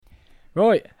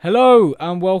Right, hello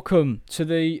and welcome to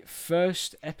the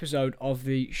first episode of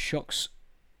the Shock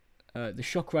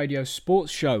Radio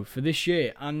Sports Show for this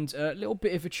year, and a little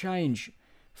bit of a change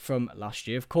from last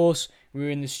year. Of course, we were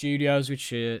in the studios,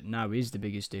 which now is the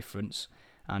biggest difference,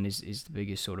 and is the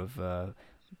biggest sort of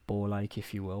ball ache,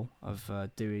 if you will, of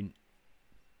doing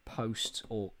post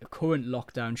or current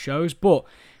lockdown shows. But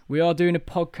we are doing a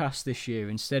podcast this year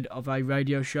instead of a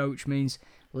radio show, which means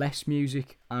less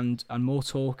music and more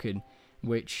talking.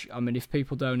 Which, I mean, if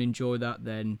people don't enjoy that,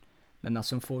 then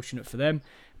that's unfortunate for them.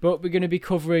 But we're going to be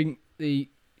covering the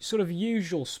sort of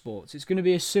usual sports. It's going to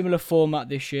be a similar format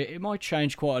this year. It might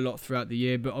change quite a lot throughout the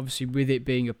year, but obviously with it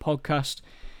being a podcast,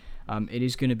 it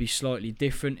is going to be slightly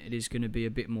different. It is going to be a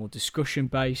bit more discussion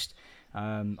based.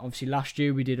 Obviously last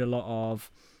year we did a lot of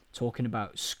talking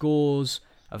about scores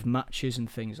of matches and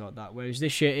things like that, whereas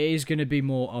this year it is going to be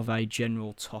more of a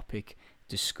general topic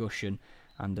discussion,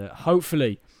 and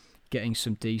hopefully getting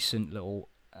some decent little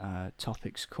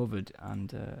topics covered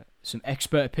and some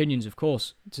expert opinions, of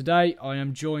course. Today I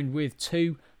am joined with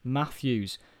two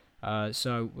Matthews,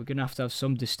 so we're going to have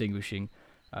some distinguishing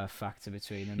factor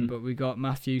between them. But we got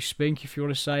Matthew Spink, if you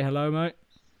want to say hello, mate.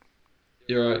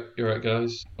 You're right,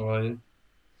 guys. How are you?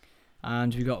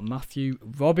 And we got Matthew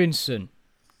Robinson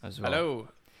as well. Hello.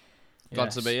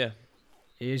 Glad to be here.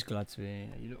 He is glad to be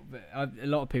here. A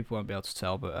lot of people won't be able to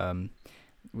tell, but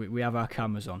we have our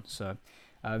cameras on, so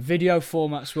video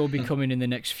formats will be coming in the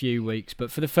next few weeks.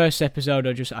 But for the first episode,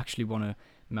 I just actually want to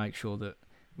make sure that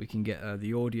we can get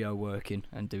the audio working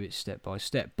and do it step by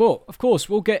step. But of course,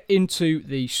 we'll get into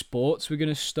the sports. We're going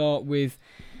to start with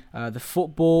the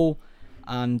football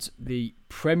and the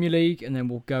Premier League, and then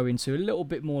we'll go into a little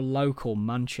bit more local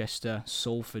Manchester,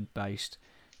 Salford-based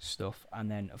stuff,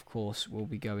 and then of course we'll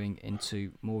be going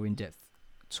into more in-depth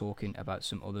talking about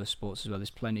some other sports as well. There's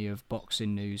plenty of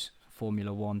boxing news,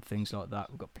 Formula 1, things like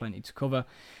that. We've got plenty to cover.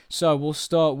 So we'll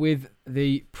start with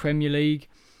the Premier League.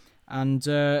 And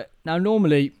now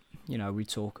normally, we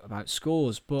talk about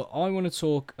scores, but I want to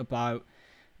talk about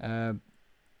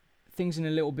things in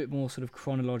a little bit more sort of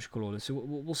chronological order. So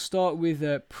we'll start with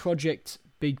Project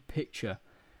Big Picture.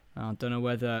 I don't know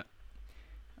whether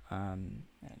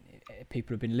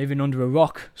people have been living under a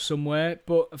rock somewhere,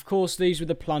 but of course these were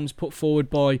the plans put forward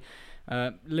by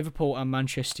Liverpool and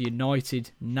Manchester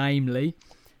United, namely.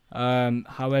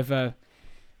 However,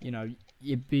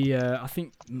 you'd be, I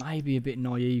think, maybe a bit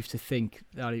naive to think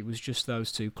that it was just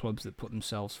those two clubs that put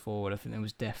themselves forward. I think there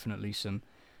was definitely some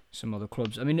other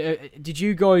clubs. I mean, did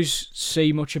you guys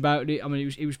see much about it? I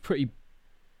mean, it was pretty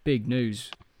big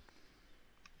news.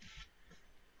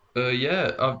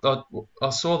 Yeah, I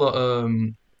saw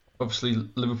that. Obviously,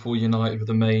 Liverpool United were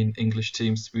the main English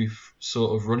teams to be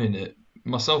sort of running it.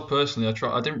 Myself personally,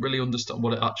 I didn't really understand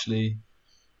what it actually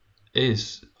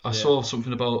is. I Yeah. saw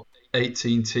something about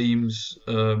 18 teams.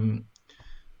 The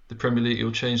Premier League,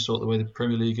 it'll change sort of the way the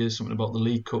Premier League is. Something about the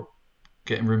League Cup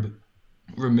getting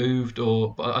removed,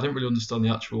 but I didn't really understand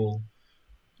the actual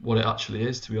what it actually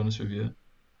is, to be honest with you.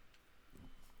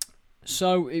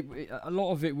 So a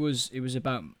lot of it was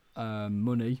about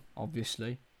money,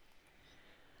 obviously,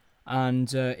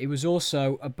 and it was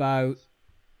also about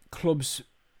clubs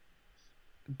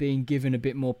being given a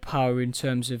bit more power in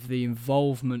terms of the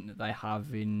involvement that they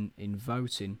have in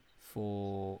voting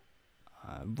for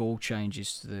rule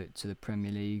changes to the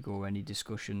Premier League or any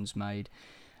discussions made.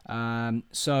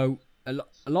 So a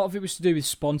lot of it was to do with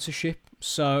sponsorship.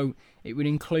 So it would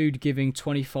include giving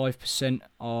 25%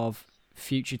 of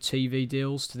future TV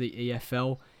deals to the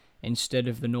EFL instead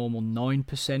of the normal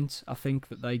 9%, I think,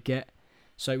 that they get.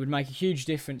 So it would make a huge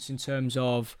difference in terms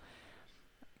of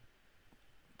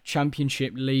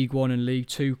Championship, League One and League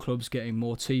Two clubs getting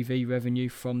more TV revenue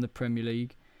from the Premier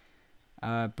League.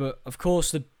 But of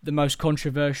course, the most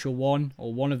controversial one,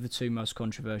 or one of the two most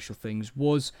controversial things,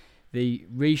 was the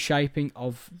reshaping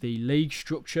of the league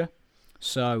structure.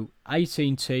 So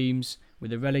 18 teams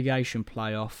with a relegation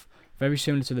playoff, very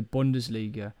similar to the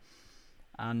Bundesliga,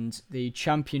 and the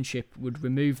Championship would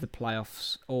remove the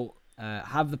playoffs or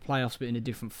have the playoffs but in a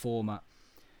different format.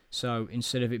 So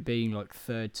instead of it being like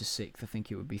 3rd to 6th, I think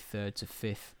it would be 3rd to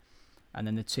 5th. And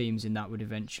then the teams in that would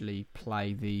eventually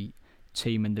play the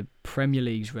team in the Premier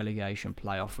League's relegation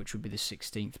playoff, which would be the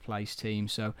 16th place team.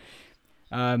 So,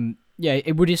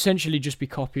 it would essentially just be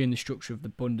copying the structure of the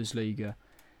Bundesliga.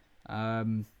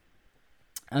 And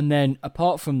then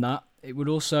apart from that, it would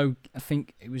also, I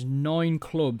think it was 9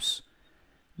 clubs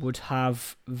would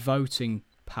have voting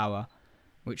power,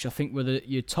 which I think were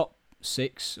your top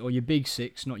 6, or your big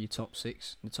 6, not your top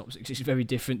 6. The top 6 is very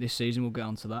different this season. We'll get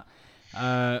on to that.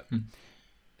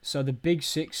 So the big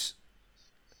 6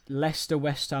 Leicester,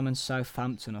 West Ham, and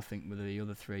Southampton, I think, were the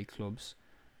other 3 clubs.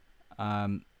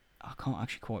 I can't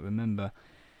actually quite remember.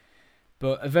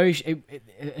 But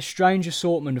a strange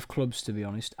assortment of clubs, to be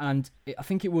honest. And I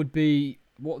think it would be,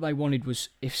 what they wanted was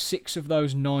if 6 of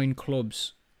those 9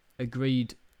 clubs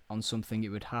agreed on something, it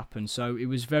would happen. So it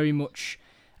was very much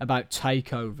about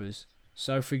takeovers.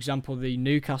 So, for example, the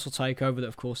Newcastle takeover that,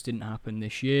 of course, didn't happen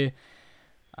this year,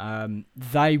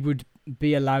 they would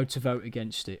be allowed to vote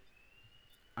against it.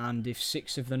 And if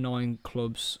 6 of the 9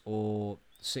 clubs, or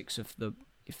 6 of the,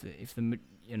 if the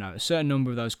a certain number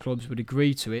of those clubs would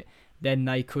agree to it, then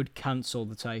they could cancel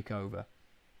the takeover,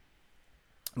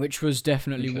 which was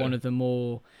definitely one of the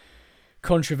more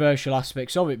controversial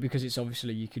aspects of it, because it's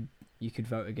obviously you could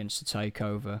vote against the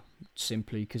takeover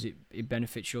simply because it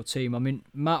benefits your team. I mean,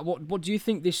 Matt, what do you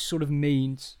think this sort of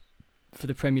means for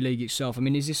the Premier League itself? I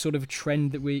mean, is this sort of a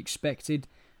trend that we expected?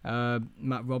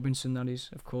 Matt Robinson, that is,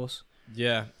 of course.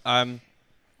 Yeah.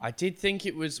 I did think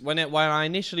it was when I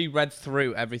initially read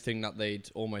through everything that they'd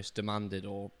almost demanded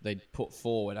or they'd put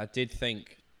forward. I did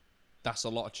think that's a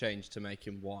lot of change to make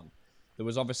in one. There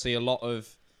was obviously a lot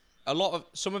of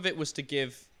some of it was to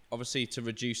give, obviously, to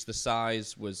reduce the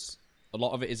size. Was a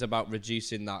lot of it is about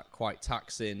reducing that quite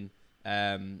taxing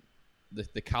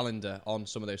the calendar on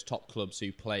some of those top clubs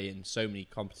who play in so many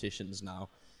competitions now.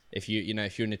 If you're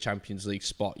in a Champions League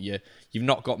spot, you've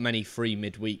not got many free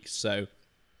midweeks, so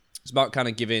it's about kind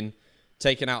of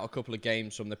taking out a couple of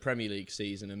games from the Premier League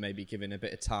season and maybe giving a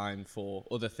bit of time for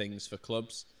other things for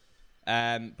clubs.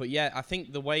 But yeah, I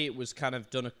think the way it was kind of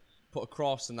put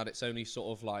across, and that it's only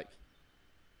sort of like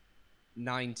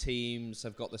 9 teams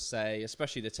have got the say,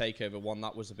 especially the takeover one,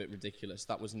 that was a bit ridiculous.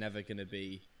 That was never going to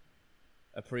be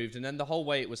approved. And then the whole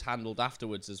way it was handled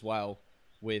afterwards as well,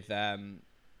 with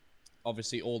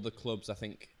obviously all the clubs, I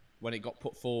think when it got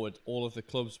put forward, all of the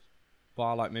clubs,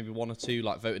 bar like maybe 1 or 2,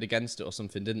 like voted against it or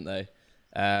something, didn't they?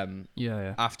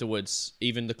 Yeah. Afterwards,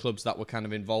 even the clubs that were kind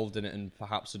of involved in it and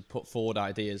perhaps had put forward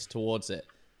ideas towards it,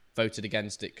 voted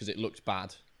against it because it looked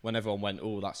bad. When everyone went,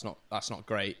 "Oh, that's not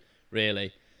great,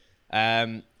 really."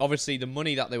 Obviously, the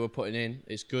money that they were putting in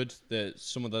is good.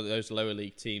 Some of those lower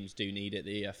league teams do need it,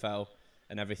 the EFL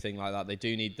and everything like that. They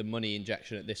do need the money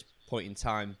injection at this point in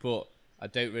time, but I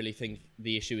don't really think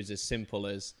the issue is as simple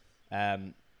as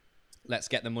let's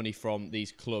get the money from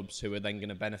these clubs who are then going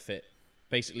to benefit,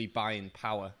 basically buying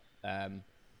power.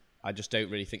 I just don't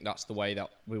really think that's the way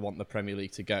that we want the Premier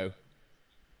League to go.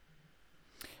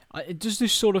 Does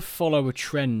this sort of follow a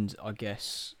trend, I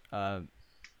guess,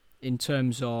 in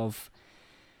terms of,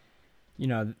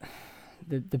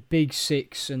 the Big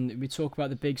Six, and we talk about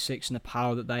the Big Six and the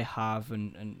power that they have,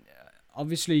 and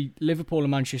obviously Liverpool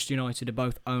and Manchester United are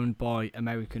both owned by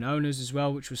American owners as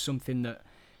well, which was something that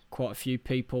quite a few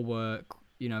people were,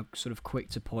 sort of quick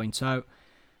to point out.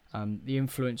 The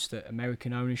influence that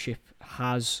American ownership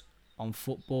has on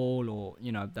football, or,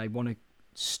 they want to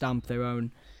stamp their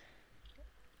own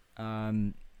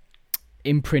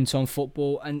imprint on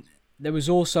football. And there was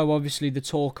also obviously the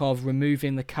talk of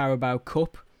removing the Carabao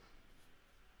Cup.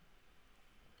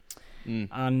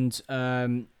 And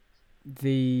I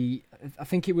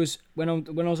think it was when I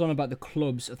was on about the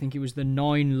clubs, I think it was the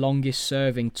 9 longest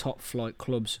serving top flight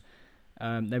clubs.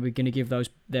 They were going to give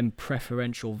them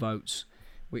preferential votes,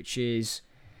 which is,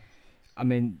 I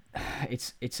mean,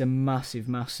 it's a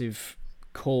massive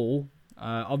call.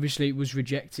 Obviously, it was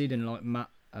rejected, and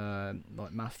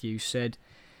like Matthew said,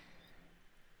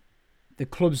 the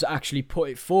clubs that actually put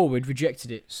it forward rejected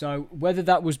it. So whether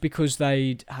that was because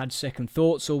they'd had second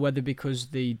thoughts, or whether because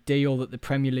the deal that the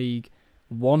Premier League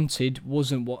wanted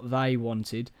wasn't what they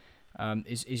wanted,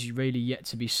 is really yet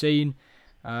to be seen.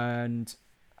 And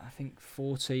I think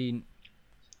 14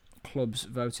 clubs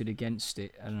voted against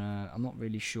it, and I'm not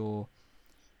really sure.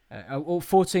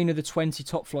 14 of the 20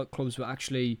 top flight clubs were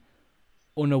actually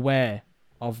unaware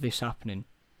of this happening.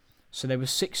 So there were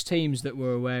 6 teams that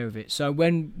were aware of it. So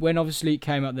when obviously it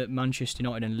came out that Manchester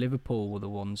United and Liverpool were the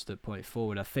ones that put it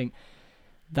forward, I think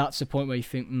that's a point where you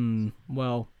think,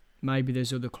 well, maybe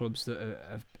there's other clubs that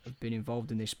have been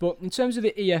involved in this. But in terms of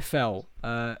the EFL,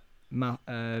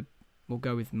 we'll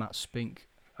go with Matt Spink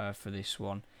for this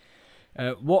one.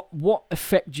 What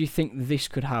effect do you think this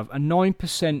could have? A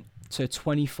 9% to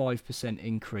 25%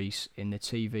 increase in the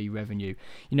TV revenue.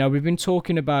 We've been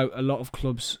talking about a lot of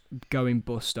clubs going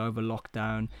bust over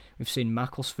lockdown. We've seen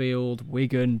Macclesfield,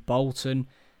 Wigan, Bolton.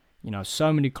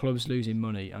 So many clubs losing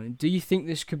money. I mean, do you think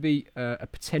this could be a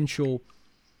potential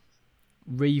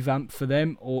revamp for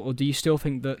them, or do you still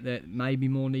think that maybe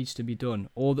more needs to be done,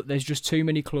 or that there's just too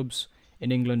many clubs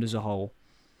in England as a whole?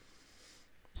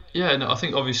 Yeah, no, I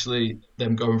think obviously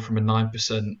them going from a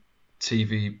 9%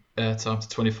 TV airtime to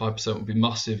 25% would be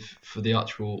massive for the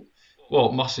actual.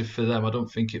 Well, massive for them. I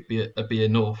don't think it'd be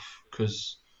enough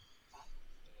because,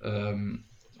 25%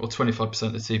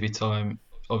 of TV time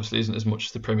obviously isn't as much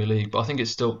as the Premier League, but I think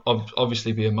it's still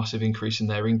obviously be a massive increase in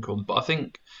their income. But I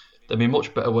think there'd be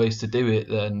much better ways to do it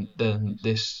than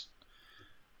this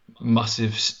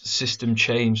massive system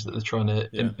change that they're trying to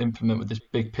implement with this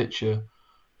big picture.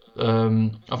 I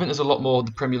think there's a lot more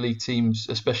the Premier League teams,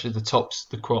 especially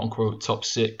the quote unquote top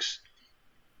 6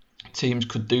 teams,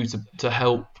 could do to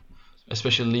help,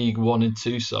 especially League 1 and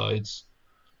 2 sides.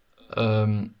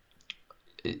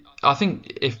 I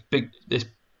think if this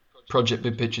project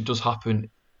big picture does happen,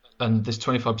 and this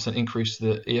 25% increase to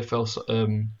the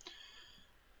EFL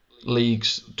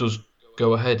leagues does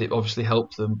go ahead, it obviously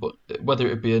helped them. But whether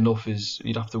it would be enough is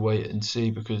you'd have to wait and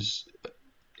see, because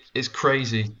it's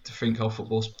crazy to think how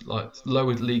football's like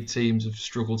lower league teams have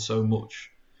struggled so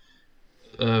much.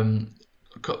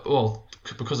 Well,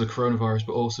 because of coronavirus,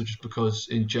 but also just because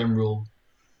in general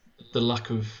the lack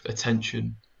of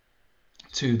attention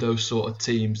to those sort of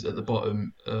teams at the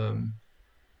bottom.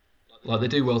 Like they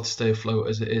do well to stay afloat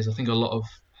as it is. I think a lot of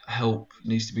help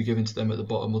needs to be given to them at the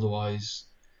bottom. Otherwise,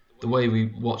 the way we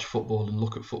watch football and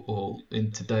look at football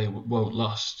in today won't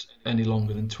last any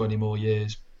longer than 20 more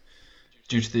years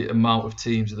due to the amount of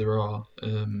teams that there are.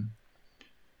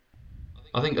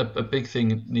 I think a big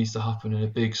thing needs to happen, and a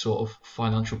big sort of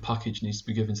financial package needs to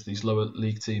be given to these lower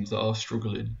league teams that are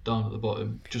struggling down at the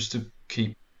bottom, just to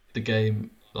keep the game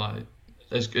like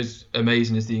as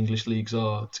amazing as the English leagues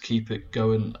are, to keep it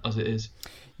going as it is.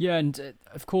 Yeah, and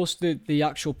of course the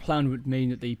actual plan would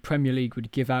mean that the Premier League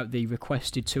would give out the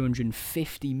requested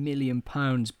 £250 million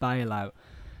bailout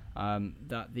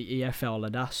that the EFL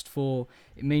had asked for.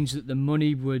 It means that the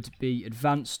money would be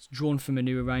advanced, drawn from a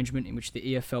new arrangement in which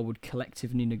the EFL would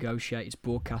collectively negotiate its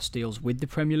broadcast deals with the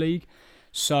Premier League.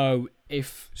 So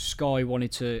if Sky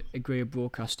wanted to agree a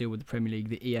broadcast deal with the Premier League,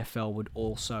 the EFL would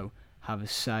also have a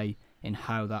say in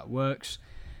how that works.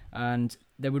 And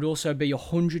there would also be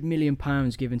 £100 million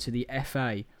given to the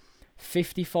FA,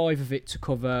 55 of it to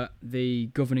cover the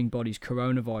governing body's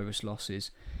coronavirus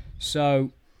losses.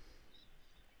 So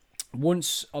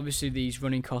once obviously these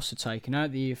running costs are taken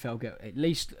out, the EFL get at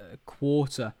least a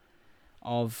quarter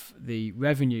of the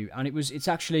revenue, and it's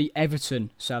actually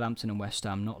Everton, Southampton and West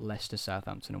Ham, not Leicester,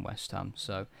 Southampton and West Ham.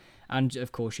 So, and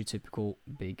of course your typical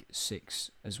big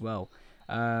 6 as well.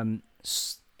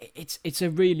 It's a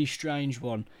really strange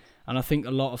one, and I think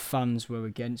a lot of fans were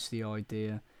against the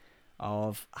idea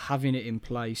of having it in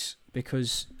place,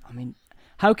 because I mean,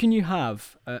 how can you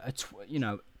have a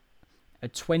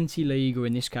 20 league, or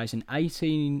in this case an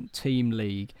 18 team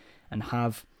league, and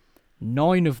have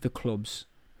 9 of the clubs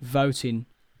voting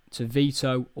to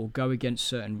veto or go against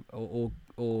certain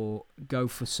or go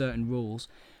for certain rules,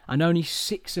 and only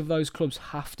 6 of those clubs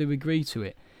have to agree to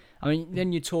it? I mean,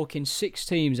 then you're talking 6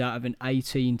 teams out of an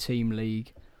 18 team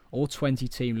league or 20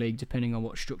 team league, depending on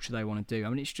what structure they want to do. I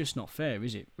mean, it's just not fair,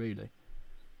 is it, really?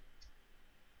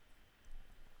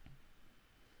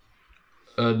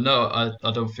 No,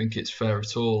 I don't think it's fair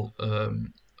at all.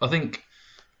 I think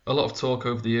a lot of talk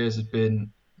over the years has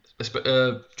been,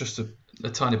 just a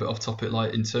tiny bit off topic,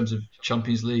 like in terms of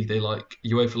Champions League,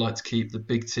 UEFA like to keep the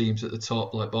big teams at the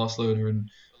top, like Barcelona, and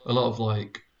a lot of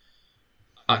like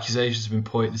accusations have been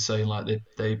pointed saying like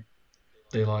they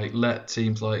like let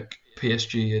teams like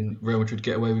PSG and Real Madrid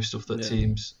get away with stuff that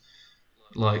teams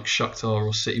like Shakhtar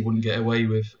or City wouldn't get away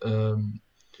with.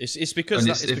 It's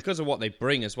because of what they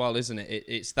bring as well, isn't it?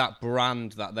 It's that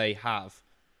brand that they have,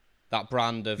 that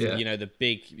brand of the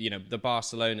big, the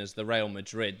Barcelonas, the Real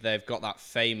Madrid. They've got that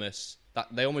famous, that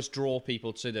they almost draw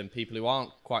people to them. People who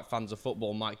aren't quite fans of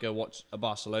football might go watch a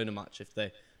Barcelona match if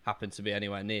they happen to be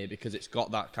anywhere near, because it's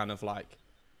got that kind of like,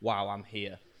 wow, I'm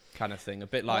here kind of thing. A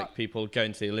bit like people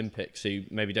going to the Olympics who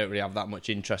maybe don't really have that much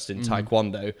interest in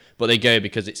Taekwondo, but they go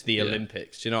because it's the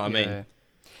Olympics. Do you know what I mean?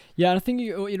 Yeah, and I think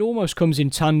it almost comes in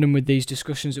tandem with these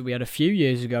discussions that we had a few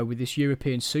years ago with this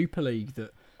European Super League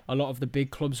that a lot of the big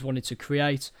clubs wanted to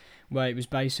create, where it was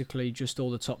basically just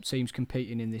all the top teams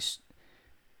competing in this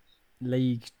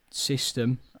league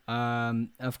system.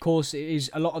 Of course, it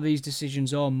is, a lot of these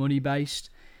decisions are money-based,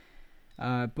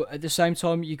 but at the same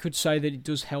time, you could say that it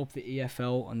does help the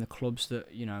EFL and the clubs that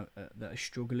that are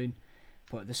struggling.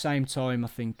 But at the same time, I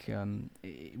think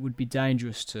it would be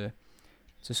dangerous to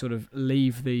sort of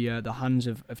leave the hands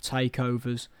of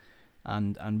takeovers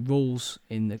and rules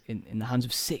in the hands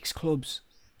of 6 clubs,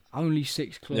 only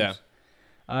 6 clubs.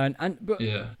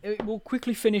 Yeah. We'll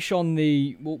quickly finish on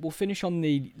we'll finish on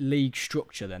the league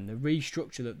structure then, the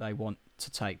restructure that they want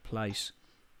to take place,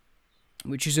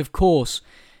 which is of course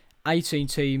 18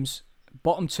 teams,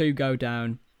 bottom 2 go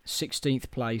down,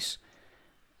 16th place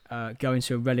go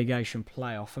into a relegation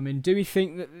playoff. I mean, do we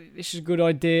think that this is a good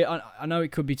idea? I know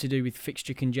it could be to do with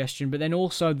fixture congestion, but then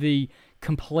also the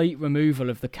complete removal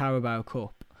of the Carabao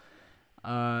Cup.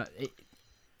 I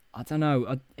don't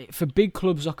know. For big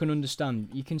clubs, I can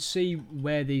understand. You can see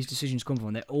where these decisions come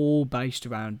from. They're all based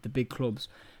around the big clubs.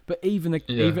 But even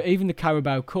the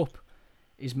Carabao Cup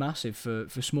is massive for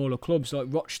smaller clubs. Like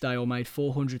Rochdale made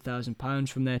 £400,000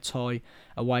 from their tie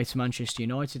away to Manchester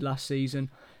United last season.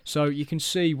 So you can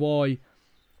see why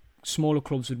smaller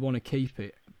clubs would want to keep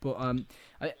it. But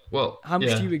how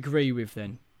much do you agree with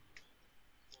then?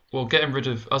 Well, getting rid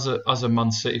of, as a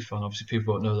Man City fan, obviously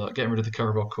people won't know that, getting rid of the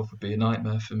Carabao Cup would be a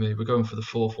nightmare for me. We're going for the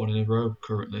 4th one in a row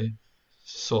currently.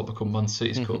 Sort of become Man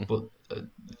City's cup. But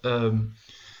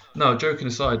no, joking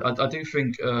aside, I do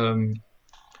think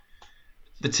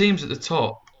the teams at the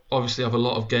top obviously have a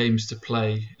lot of games to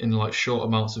play in like short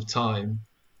amounts of time.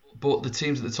 But the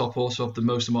teams at the top also have the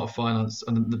most amount of finance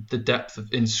and the depth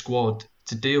in squad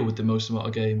to deal with the most amount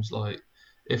of games. Like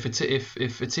if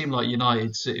a team like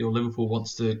United, City, or Liverpool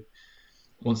wants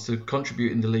to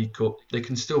contribute in the League Cup, they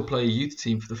can still play a youth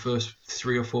team for the first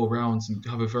 3 or 4 rounds and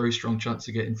have a very strong chance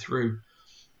of getting through.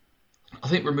 I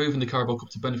think removing the Carabao Cup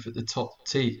to benefit the top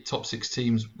 6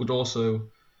 teams would also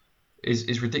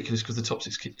is ridiculous because the top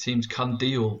 6 teams can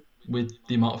deal with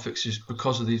the amount of fixtures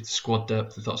because of the squad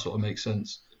depth. If that sort of makes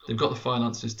sense. They've got the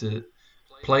finances to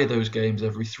play those games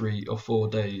every 3 or 4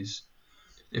 days.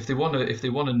 If they want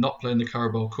to not play in the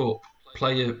Carabao Cup,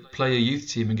 play a youth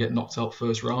team and get knocked out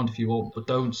first round if you want, but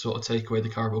don't sort of take away the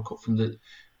Carabao Cup from the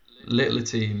littler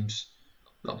teams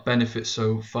that benefit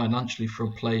so financially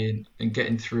from playing and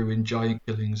getting through in giant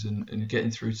killings and getting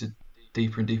through to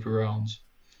deeper and deeper rounds.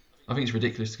 I think it's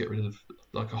ridiculous to get rid of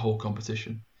like a whole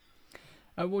competition.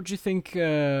 What do you think?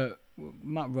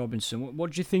 Matt Robinson,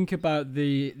 what do you think about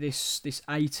this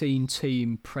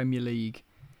 18-team Premier League?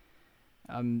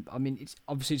 I mean,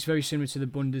 it's very similar to the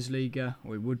Bundesliga,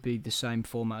 or it would be the same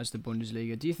format as the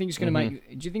Bundesliga. Do you think it's going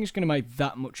to make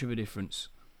that much of a difference?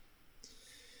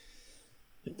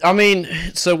 I mean,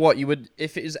 so what you would,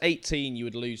 if it is 18, you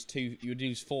would lose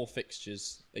 4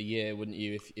 fixtures a year, wouldn't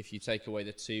you? If you take away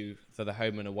the 2 for the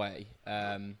home and away.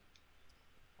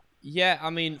 Yeah, I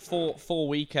mean, 4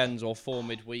 weekends or 4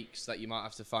 midweeks that you might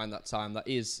have to find that time. That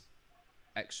is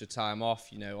extra time off.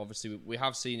 You know, obviously we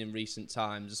have seen in recent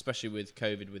times, especially with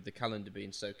COVID, with the calendar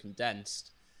being so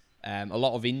condensed, a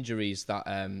lot of injuries that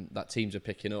that teams are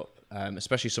picking up,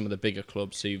 especially some of the bigger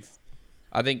clubs who've.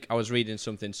 I think I was reading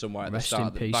something somewhere at the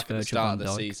start of the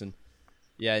season.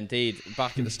 Yeah, indeed,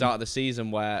 back at the start of the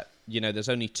season where there's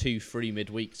only 2 free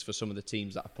midweeks for some of the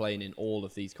teams that are playing in all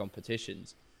of these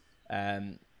competitions.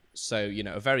 So,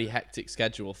 a very hectic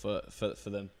schedule for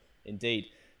them, indeed.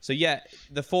 So, yeah,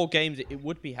 the 4 games, it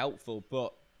would be helpful,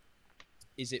 but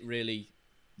is it really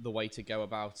the way to go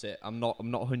about it? I'm not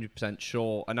 100%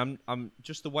 sure. And I'm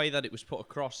just the way that it was put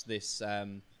across this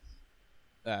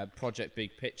Project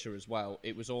Big Picture as well,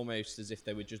 it was almost as if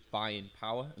they were just buying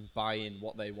power and buying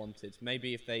what they wanted.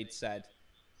 Maybe if they'd said,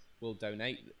 we'll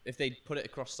donate, if they'd put it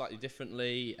across slightly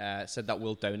differently, said that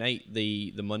we'll donate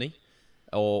the money,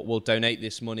 or we'll donate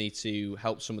this money to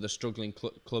help some of the struggling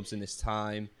clubs in this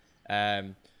time,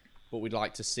 but we'd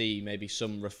like to see maybe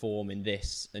some reform in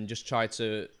this, and just try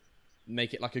to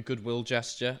make it like a goodwill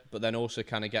gesture, but then also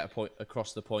kind of get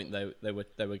across the point they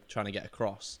were trying to get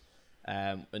across,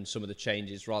 and some of the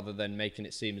changes, rather than making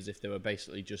it seem as if they were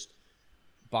basically just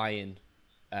buying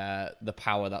the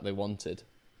power that they wanted.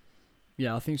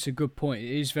 Yeah, I think it's a good point.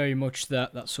 It is very much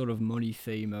that sort of money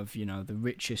theme of, the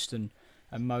richest and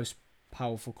most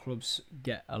powerful clubs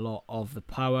get a lot of the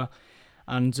power,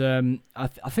 and I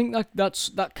think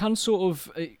that can sort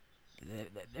of.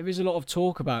 There is a lot of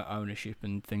talk about ownership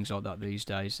and things like that these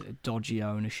days, dodgy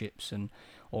ownerships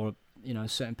or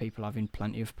certain people having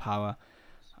plenty of power,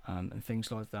 and things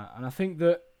like that. And I think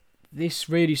that this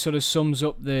really sort of sums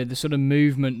up the sort of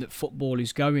movement that football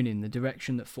is going in, the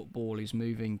direction that football is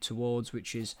moving towards,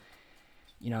 which is,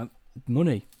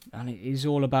 money, and it is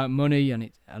all about money, and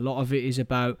a lot of it is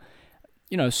about,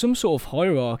 some sort of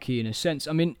hierarchy in a sense.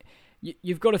 I mean,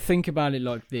 you've got to think about it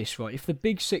like this, right? If the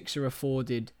Big Six are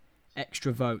afforded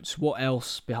extra votes, what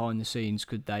else behind the scenes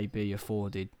could they be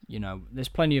afforded? There's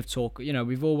plenty of talk.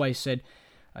 We've always said,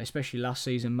 especially last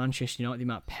season, Manchester United, the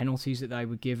amount of penalties that they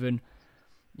were given,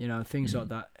 things like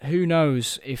that. Who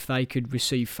knows if they could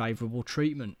receive favourable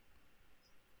treatment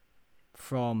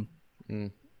from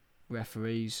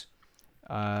referees,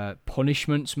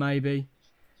 punishments maybe,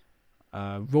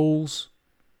 rules.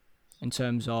 in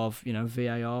terms of,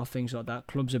 VAR, things like that.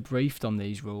 Clubs are briefed on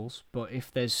these rules, but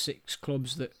if there's 6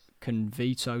 clubs that can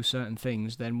veto certain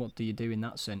things, then what do you do in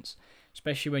that sense?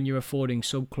 Especially when you're affording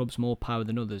some clubs more power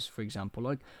than others, for example.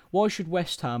 Like, why should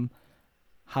West Ham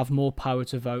have more power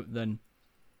to vote than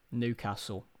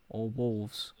Newcastle or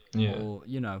Wolves? Yeah. Or,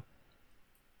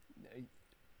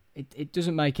 it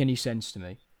doesn't make any sense to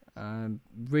me.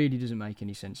 Really doesn't make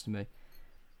any sense to me.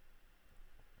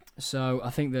 So I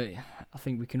think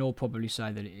we can all probably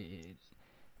say that it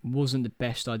wasn't the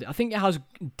best idea. I think it has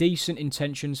decent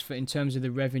intentions in terms of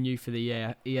the revenue for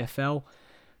the EFL,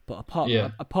 but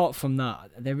apart from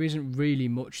that, there isn't really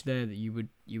much there that you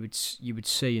would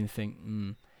see and think,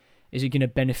 is it going to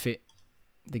benefit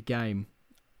the game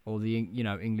or the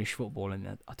English football?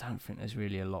 And I don't think there's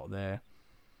really a lot there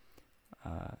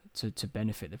to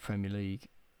benefit the Premier League.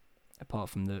 Apart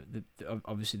from the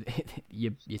obviously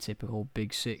your typical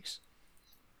big 6,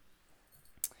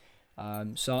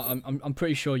 so I'm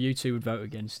pretty sure you two would vote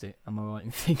against it. Am I right in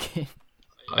thinking?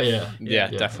 Yeah,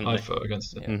 definitely. I'd vote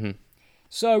against it. Yeah. Mm-hmm.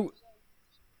 So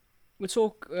we'll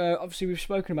talk. Obviously, we've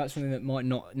spoken about something that might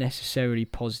not necessarily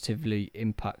positively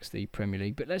impact the Premier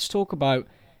League, but let's talk about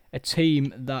a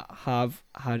team that have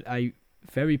had a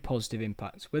very positive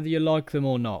impact, whether you like them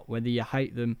or not, whether you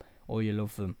hate them or you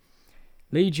love them.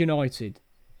 Leeds United,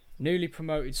 newly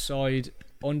promoted side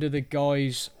under the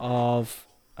guise of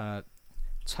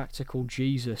tactical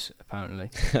Jesus, apparently.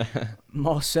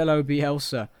 Marcelo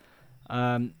Bielsa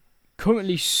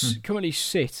currently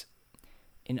sit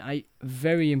in a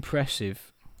very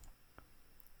impressive.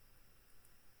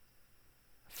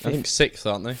 I think 6th,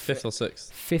 aren't they? 5th or 6th.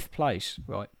 5th place,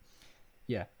 right?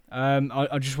 Yeah.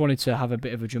 I just wanted to have a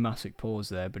bit of a dramatic pause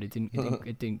there, but it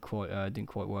didn't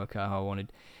quite work out how I wanted.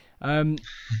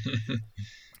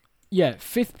 Yeah,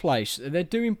 5th place. They're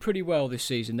doing pretty well this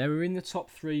season. They were in the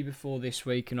top 3 before this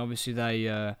week, and obviously they.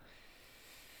 I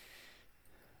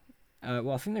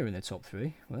think they were in the top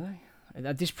 3, were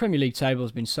they? This Premier League table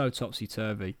has been so topsy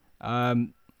turvy. But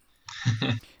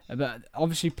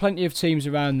obviously, plenty of teams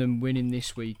around them winning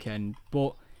this weekend.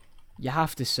 But you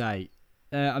have to say,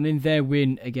 their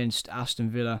win against Aston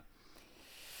Villa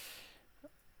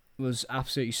was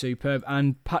absolutely superb,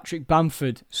 and Patrick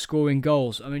Bamford scoring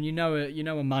goals. I mean,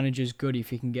 a manager's good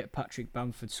if he can get Patrick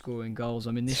Bamford scoring goals.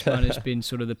 I mean, this man has been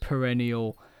sort of the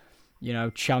perennial,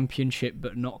 Championship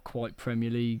but not quite Premier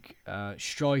League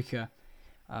striker.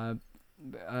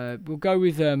 We'll go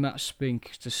with Matt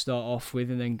Spink to start off with,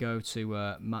 and then go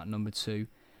to Matt number 2.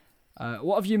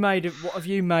 What have you made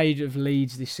of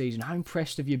Leeds this season? How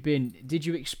impressed have you been? Did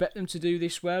you expect them to do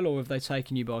this well, or have they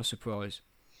taken you by surprise?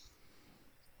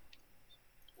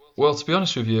 Well, to be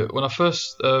honest with you, when I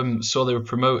first saw they were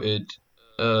promoted,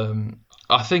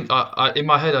 I think I in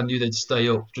my head I knew they'd stay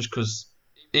up, just because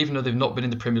even though they've not been in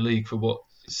the Premier League for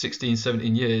 16,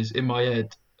 17 years, in my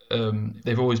head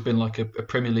they've always been like a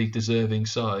Premier League deserving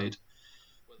side,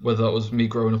 whether that was me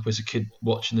growing up as a kid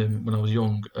watching them when I was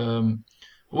young.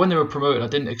 When they were promoted, I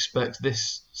didn't expect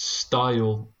this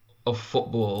style of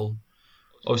football.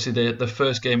 Obviously, the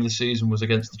first game of the season was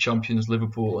against the champions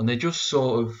Liverpool, and they just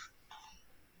sort of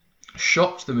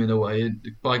shocked them in a way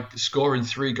by scoring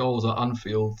 3 goals at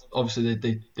Anfield. Obviously,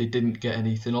 they didn't get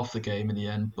anything off the game in the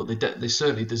end, but they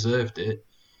certainly deserved it.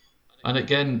 And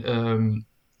again,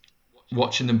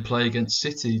 watching them play against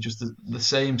City, just the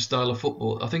same style of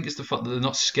football. I think it's the fact that they're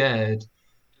not scared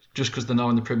just because they're now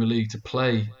in the Premier League to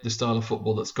play the style of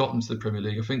football that's got them to the Premier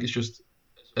League. I think it's just,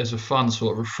 as a fan,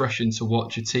 sort of refreshing to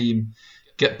watch a team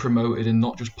get promoted and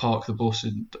not just park the bus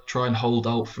and try and hold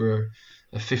out for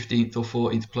a 15th or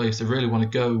 14th place. They really want to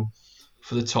go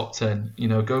for the top 10,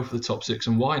 go for the top 6.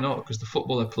 And why not? Because the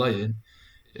football they're playing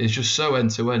is just so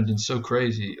end-to-end and so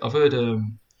crazy. I've heard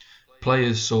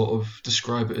players sort of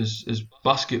describe it as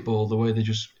basketball, the way they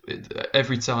just,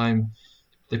 every time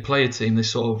they play a team, they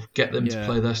sort of get them to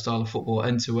play their style of football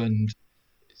end-to-end.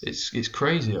 It's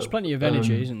crazy. There's plenty of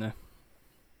energy, isn't there?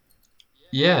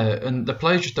 Yeah, and the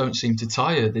players just don't seem to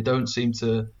tire. They don't seem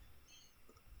to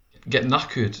get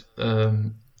knackered.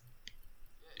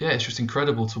 It's just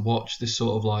incredible to watch this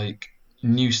sort of like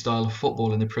new style of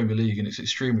football in the Premier League, and it's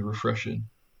extremely refreshing.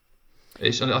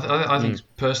 I think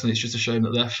personally, it's just a shame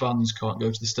that their fans can't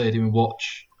go to the stadium and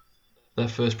watch their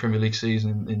first Premier League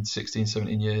season in 16,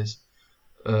 17 years,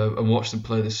 and watch them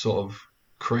play this sort of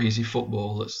crazy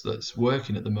football that's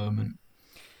working at the moment.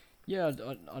 Yeah,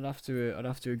 I'd have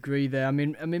to agree there. I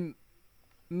mean,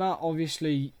 Matt,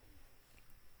 obviously,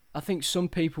 I think some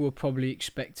people were probably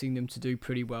expecting them to do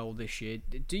pretty well this year.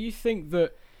 Do you think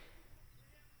that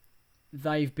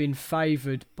they've been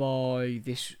favoured by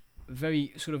this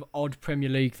very sort of odd Premier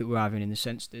League that we're having, in the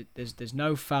sense that there's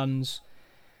no fans.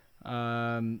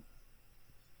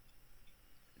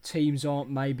 Teams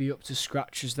aren't maybe up to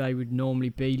scratch as they would normally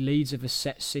be. Leeds have a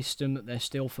set system that they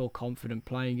still feel confident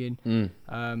playing in.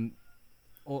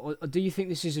 Or do you think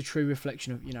this is a true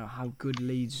reflection of how good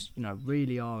Leeds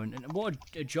really are, and what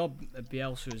a job that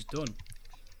Bielsa has done?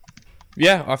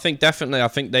 Yeah, I think definitely. I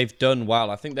think they've done well.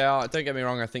 I think they are. Don't get me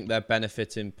wrong. I think they're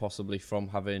benefiting possibly from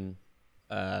having,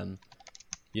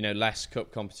 less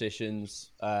cup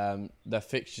competitions. Their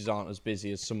fixtures aren't as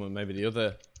busy as some of maybe the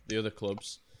other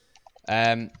clubs.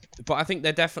 But I think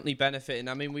they're definitely benefiting.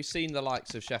 I mean, we've seen the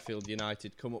likes of Sheffield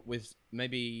United come up with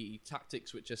maybe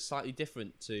tactics which are slightly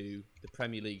different to the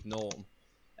Premier League norm,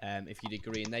 if you'd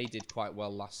agree, and they did quite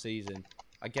well last season.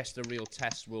 I guess the real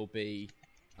test will be,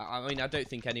 I mean, I don't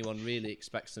think anyone really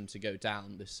expects them to go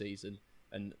down this season,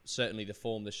 and certainly the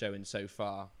form they're showing so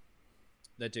far,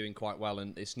 they're doing quite well,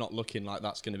 and it's not looking like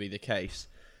that's going to be the case.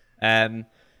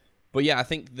 But yeah, I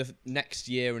think the next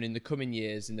year and in the coming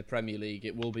years in the Premier League,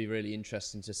 it will be really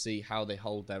interesting to see how they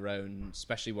hold their own,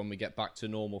 especially when we get back to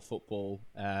normal football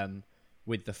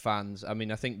with the fans. I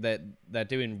mean, I think that they're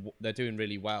doing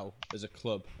really well as a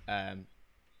club.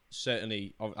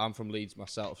 Certainly, I'm from Leeds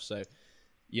myself, so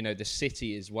the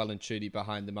city is well and truly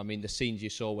behind them. I mean, the scenes you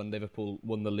saw when Liverpool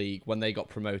won the league, when they got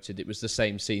promoted, it was the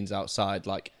same scenes outside.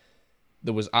 Like,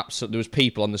 there was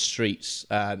people on the streets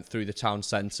through the town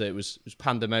centre. It was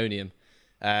pandemonium.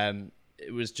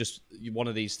 It was just one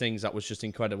of these things that was just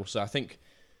incredible. So I think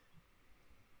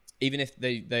even if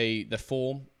the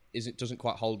form doesn't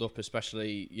quite hold up,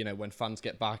 especially when fans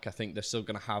get back, I think they're still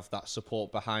going to have that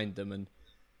support behind them, and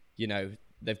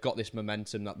they've got this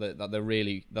momentum that they're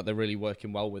really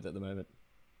working well with at the moment.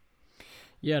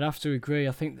 Yeah, I'd have to agree.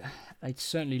 I think they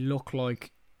certainly look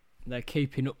like they're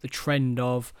keeping up the trend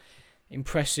of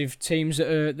impressive teams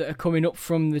that are coming up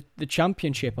from the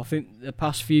Championship. I think the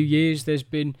past few years there's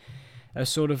been a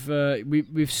sort of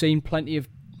we've seen plenty of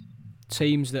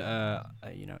teams that are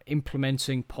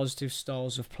implementing positive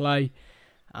styles of play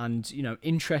and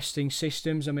interesting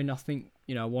systems. I mean, I think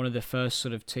one of the first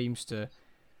sort of teams to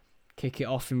kick it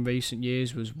off in recent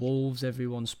years was Wolves.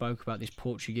 Everyone spoke about this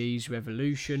Portuguese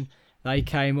revolution. They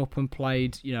came up and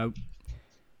played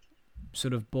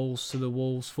sort of balls to the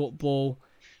walls football.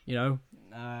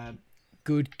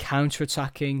 Good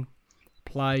counter-attacking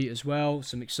play as well.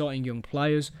 Some exciting young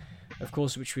players, of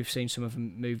course, which we've seen some of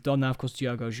them moved on now. Of course,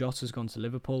 Diogo Jota's gone to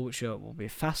Liverpool, which will be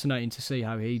fascinating to see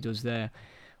how he does there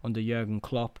under Jurgen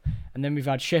Klopp. And then we've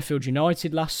had Sheffield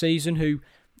United last season, who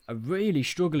are really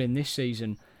struggling this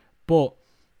season, but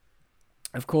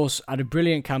of course had a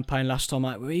brilliant campaign last time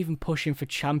out. We're even pushing for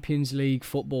Champions League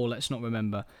football, let's not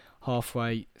remember,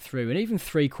 halfway through, and even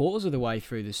 3/4 of the way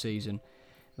through the season.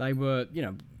 They were,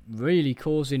 really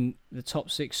causing the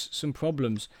top six some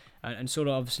problems, and sort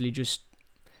of obviously just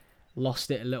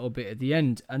lost it a little bit at the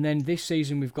end. And then this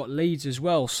season we've got Leeds as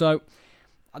well. So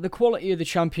the quality of the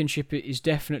Championship is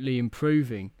definitely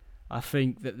improving. I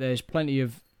think that there's plenty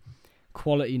of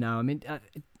quality now. I mean,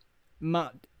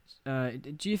 Matt,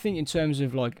 do you think in terms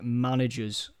of like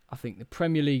managers, I think the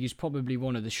Premier League is probably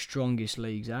one of the strongest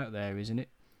leagues out there, isn't it?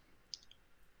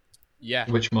 Yeah.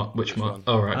 Which one?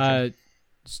 Oh, right. Okay.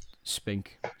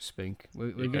 Spink.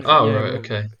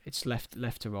 Okay. It's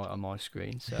left to right on my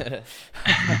screen. So.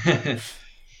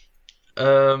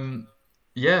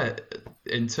 Yeah.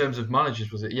 In terms of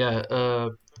managers, was it? Yeah.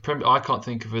 I can't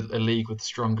think of a league with a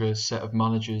stronger set of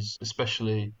managers,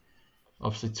 especially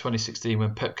obviously 2016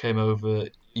 when Pep came over.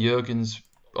 Jurgen's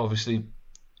obviously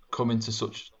come into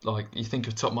such, like, you think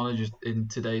of top managers in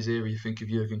today's era, you think of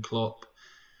Jurgen Klopp.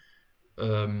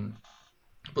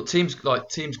 But teams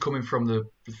coming from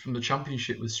the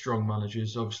Championship with strong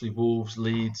managers, obviously Wolves,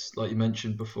 Leeds, like you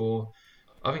mentioned before.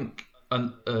 I think,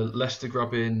 and Leicester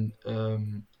grabbing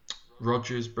Brendan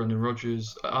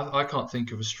Rodgers. I can't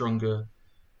think of a stronger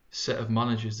set of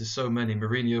managers. There's so many.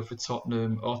 Mourinho for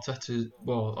Tottenham,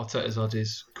 Arteta's had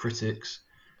his critics,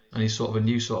 and he's sort of a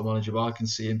new sort of manager, but I can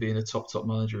see him being a top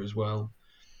manager as well.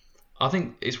 I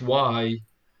think it's why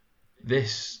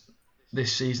this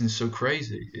season's so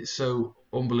crazy. It's so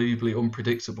unbelievably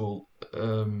unpredictable,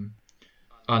 and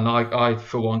I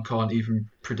for one can't even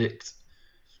predict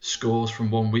scores from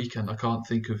one weekend. I can't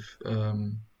think of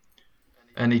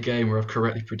any game where I've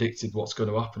correctly predicted what's going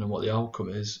to happen and what the outcome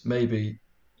is. Maybe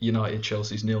United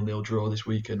Chelsea's 0-0 draw this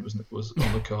weekend was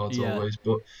on the cards always,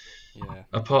 but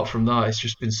apart from that, it's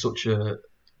just been such a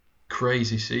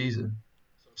crazy season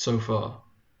so far.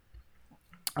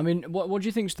 I mean, what do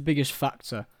you think is the biggest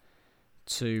factor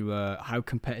to how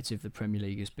competitive the Premier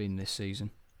League has been this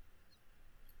season?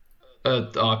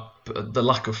 The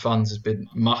lack of fans has been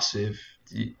massive.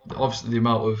 Obviously, the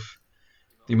amount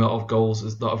of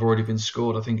goals that have already been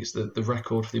scored. I think it's the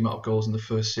record for the amount of goals in the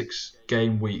first 6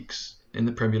 game weeks in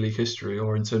the Premier League history,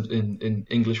 or in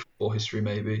English football history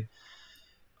maybe.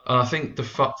 And I think the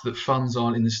fact that fans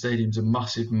aren't in the stadium is a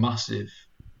massive, massive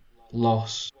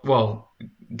loss. Well,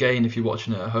 gain if you're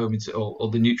watching it at home, or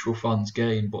the neutral fans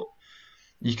gain, but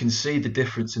you can see the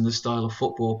difference in the style of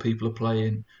football people are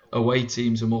playing. Away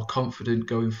teams are more confident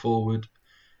going forward.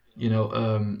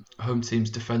 Home teams'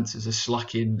 defences are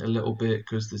slacking a little bit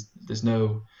because there's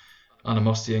no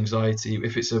animosity, anxiety.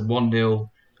 If it's a 1-0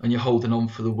 and you're holding on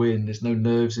for the win, there's no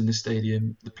nerves in the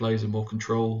stadium. The players are more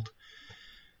controlled.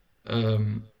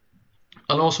 And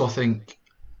also, I think,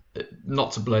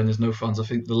 not to blame, there's no fans. I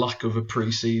think the lack of a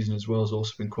pre-season as well has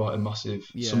also been quite a massive.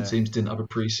 Yeah. Some teams didn't have a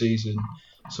pre-season.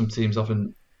 Some teams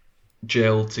haven't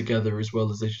gelled together as well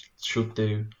as they should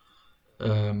do.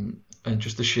 And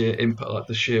just the sheer impact, like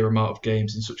the sheer amount of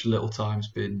games in such a little time, has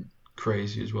been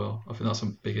crazy as well. I think that's a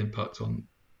big impact on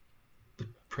the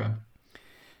Prem.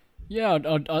 Yeah,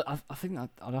 I think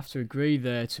I'd have to agree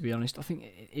there. To be honest, I think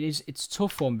it's a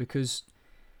tough one because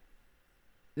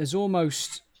there's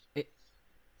almost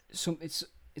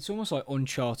it's almost like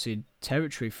uncharted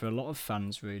territory for a lot of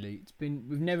fans. Really,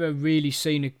 we've never really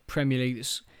seen a Premier League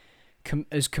that's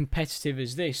as competitive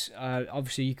as this.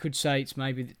 Obviously, you could say it's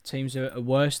maybe the teams are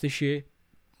worse this year.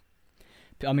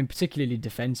 But, I mean, particularly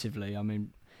defensively. I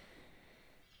mean,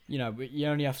 you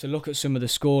only have to look at some of the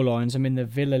scorelines. I mean, the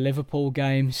Villa-Liverpool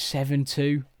game,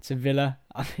 7-2 to Villa.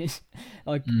 I mean,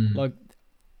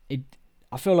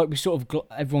 I feel like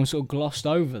everyone sort of glossed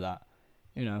over that.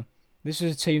 This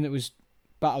was a team that was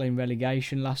battling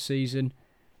relegation last season,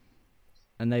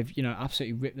 and they've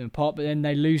absolutely ripped them apart. But then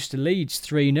they lose to Leeds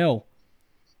 3-0.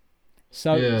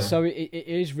 So it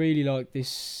is really like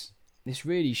this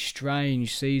really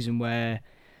strange season where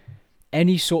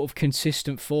any sort of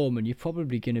consistent form, and you're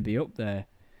probably going to be up there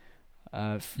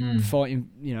fighting,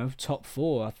 top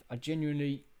 4. I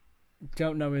genuinely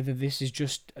don't know whether this is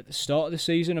just at the start of the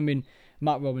season. I mean,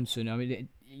 Matt Robinson,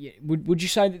 would you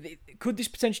say that could this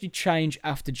potentially change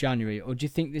after January, or do you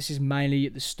think this is mainly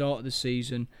at the start of the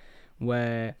season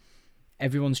where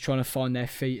everyone's trying to find their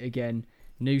feet again,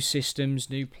 new systems,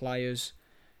 new players?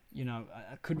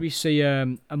 Could we see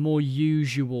a more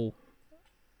usual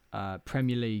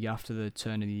Premier League after the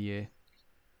turn of the year?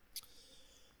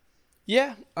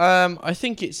 Yeah, I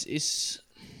think it's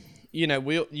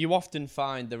you often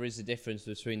find there is a difference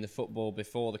between the football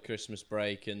before the Christmas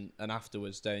break and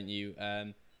afterwards, don't you?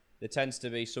 There tends to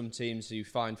be some teams who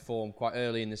find form quite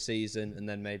early in the season, and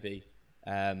then maybe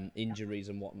injuries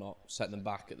and whatnot set them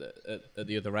back at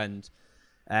the other end.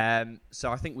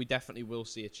 So I think we definitely will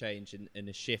see a change and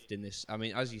a shift in this. I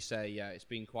mean, as you say, yeah, it's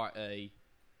been quite a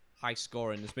high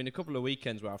scoring. There's been a couple of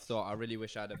weekends where I've thought I really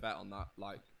wish I had a bet on that,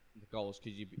 like the goals,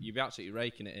 because you'd be absolutely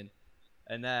raking it in.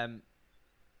 And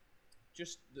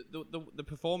just the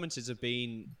performances have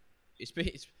been it's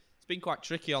been quite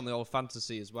tricky on the old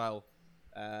fantasy as well.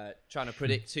 Trying to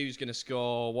predict who's going to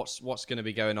score, what's going to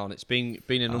be going on. It's been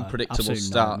an unpredictable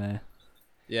start. Nightmare.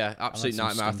 Yeah, absolute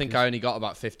nightmare. I think I only got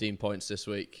about 15 points this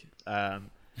week.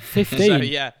 15? So,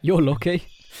 yeah. You're lucky.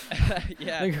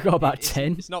 Yeah, I think I got about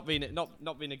 10. It's not been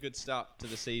a good start to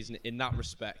the season in that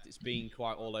respect. It's been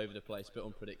quite all over the place, a bit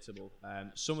unpredictable.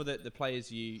 Some of the players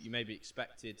you maybe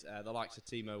expected, the likes of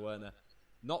Timo Werner,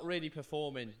 not really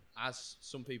performing as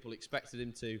some people expected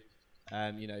him to.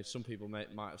 Some people might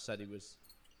have said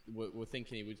were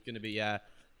thinking he was going to be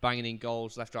banging in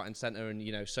goals left, right, and centre,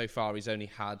 and so far he's only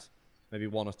had maybe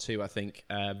 1 or 2, I think,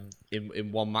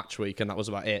 in one match week, and that was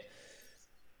about it.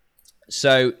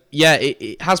 So yeah,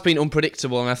 it has been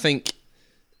unpredictable, and I think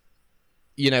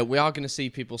we are going to see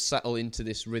people settle into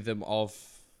this rhythm of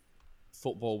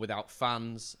football without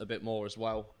fans a bit more as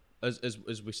well as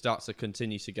we start to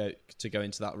continue to go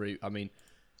into that route. I mean,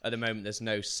 at the moment, there's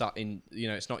no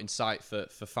it's not in sight for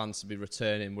fans to be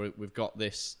returning. We've got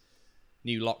this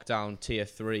new lockdown, tier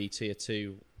 3, tier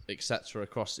 2, etc.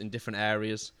 across in different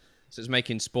areas. So it's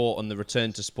making sport and the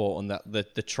return to sport, and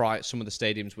that some of the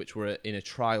stadiums which were in a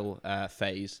trial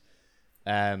phase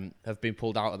have been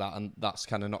pulled out of that, and that's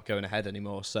kind of not going ahead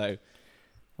anymore. So,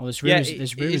 there's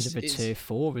rumours of a tier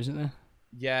 4, isn't there?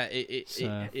 Yeah,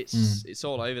 it's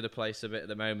all over the place a bit at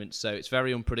the moment. So it's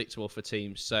very unpredictable for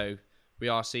teams. So we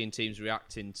are seeing teams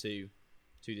reacting to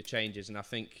the changes, and I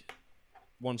think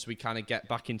once we kind of get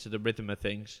back into the rhythm of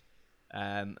things,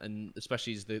 and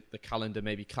especially as the calendar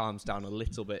maybe calms down a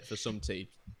little bit for some teams,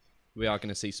 we are going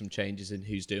to see some changes in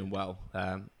who's doing well.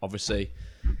 Obviously,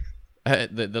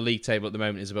 the league table at the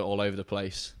moment is a bit all over the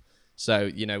place.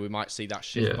 So, we might see that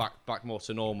shift Yeah. back more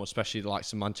to normal, especially the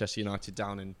likes of Manchester United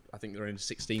down in, I think they're in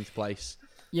 16th place.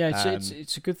 Yeah,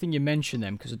 it's a good thing you mentioned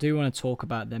them, because I do want to talk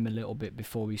about them a little bit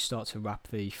before we start to wrap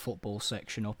the football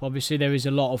section up. Obviously, there is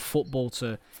a lot of football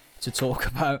to talk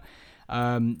about.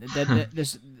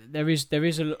 There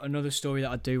is another story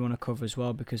that I do want to cover as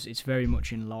well, because it's very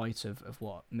much in light of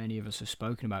what many of us have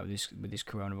spoken about with this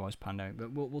coronavirus pandemic.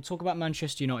 But we'll talk about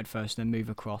Manchester United first, then move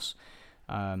across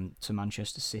to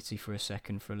Manchester City for a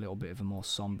second for a little bit of a more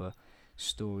somber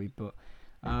story. But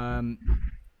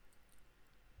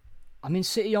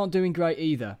City aren't doing great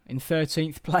either. In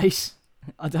 13th place,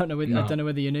 I don't know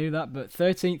whether you knew that, but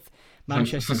 13th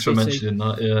Manchester Thanks City. for mentioning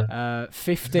that. Yeah.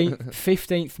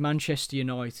 15th Manchester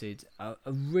United. A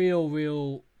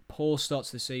real poor start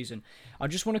to the season. I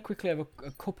just want to quickly have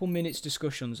a couple minutes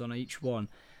discussions on each one.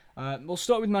 We'll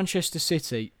start with Manchester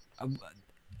City.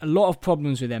 A lot of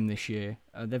problems with them this year.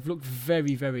 They've looked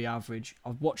very, very average.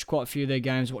 I've watched quite a few of their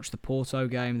games. Watched the Porto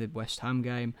game, the West Ham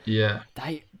game. Yeah.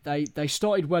 They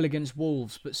started well against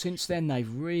Wolves, but since then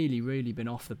they've really, really been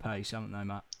off the pace, haven't they,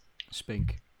 Matt?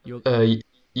 Spink.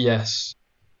 Yes.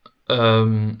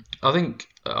 I think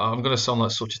I'm going to sound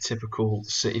like such a typical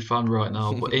City fan right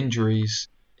now, but injuries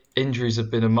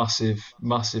have been a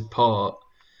massive part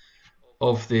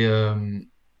of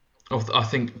I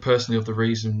think personally of the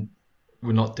reason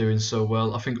we're not doing so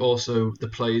well. I think also the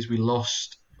players we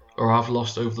lost or have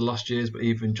lost over the last years, but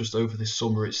even just over this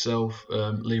summer itself,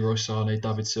 Leroy Sané,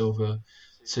 David Silva,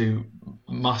 two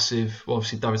massive. Well,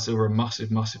 obviously, David Silva a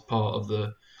massive part of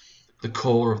the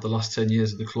core of the last 10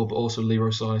 years of the club, but also Leroy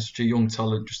Sané, such a young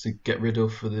talent just to get rid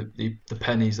of for the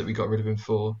pennies that we got rid of him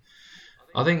for.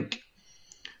 I think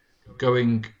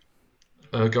going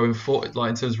forward, like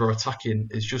in terms of our attacking,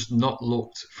 it's just not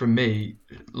looked, for me,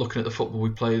 looking at the football we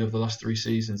played over the last 3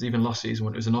 seasons, even last season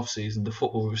when it was an off season, the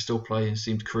football we were still playing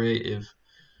seemed creative.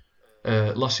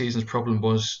 Last season's problem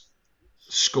was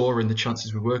scoring the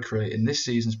chances we were creating. This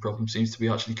season's problem seems to be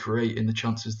actually creating the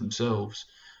chances themselves.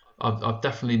 I've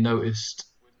definitely noticed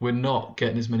we're not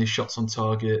getting as many shots on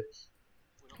target.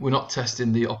 We're not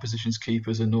testing the opposition's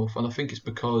keepers enough, and I think it's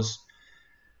because,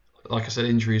 like I said,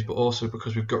 injuries, but also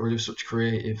because we've got rid of such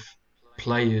creative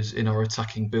players in our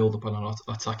attacking build-up and our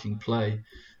attacking play.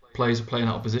 Players are playing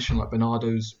out of position, like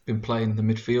Bernardo's been playing in the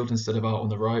midfield instead of out on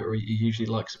the right, where he usually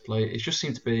likes to play. It just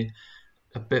seems to be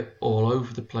a bit all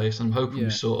over the place, and I'm hoping we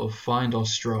sort of find our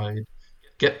stride,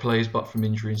 get players back from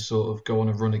injury and sort of go on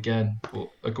a run again. But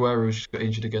Aguero's just got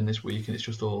injured again this week, and it's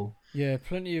just all... Yeah,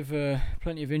 plenty of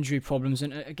injury problems,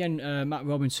 and again, Matt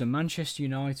Robinson, Manchester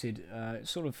United,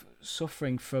 sort of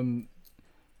suffering from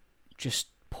just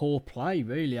poor play.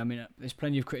 Really, I mean, there's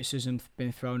plenty of criticism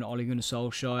being thrown at Ole Gunnar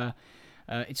Solskjaer.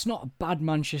 It's not a bad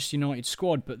Manchester United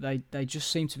squad, but they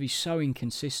just seem to be so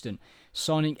inconsistent.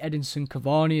 Signing Edinson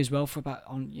Cavani as well for about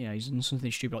he's done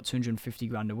something stupid like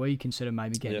 $250,000 a week instead of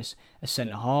maybe getting a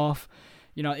centre half.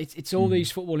 It's all these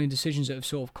footballing decisions that have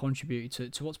sort of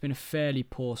contributed to what's been a fairly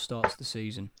poor start to the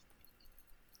season.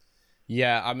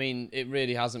 Yeah, I mean, it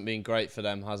really hasn't been great for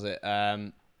them, has it?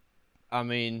 I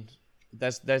mean,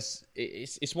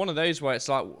 it's one of those where it's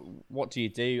like, what do you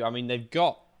do? I mean, they've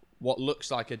got what looks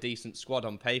like a decent squad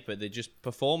on paper. They just,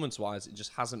 performance-wise, it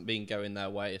just hasn't been going their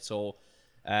way at all.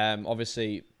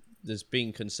 Obviously, there's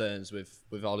been concerns with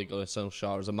Ole Gunnar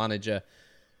Solskjaer as a manager.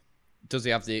 Does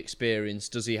he have the experience?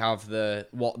 Does he have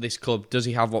does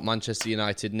he have what Manchester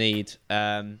United need?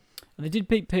 And they did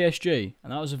beat PSG,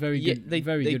 and that was a very good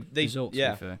result. To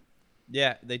be fair.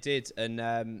 Yeah, they did,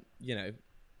 and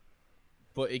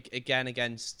but again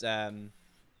against some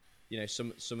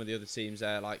of the other teams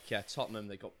there, like Tottenham,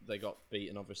 they got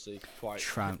beaten obviously quite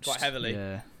heavily.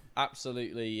 Yeah.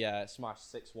 Absolutely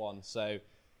smashed 6-1. So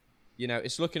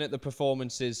it's looking at the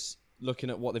performances, looking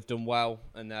at what they've done well,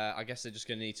 and I guess they're just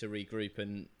going to need to regroup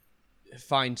and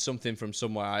find something from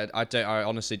somewhere. I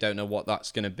honestly don't know what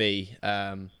that's going to be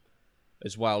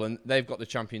as well. And they've got the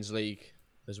Champions League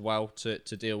as well to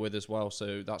deal with as well,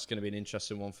 so that's going to be an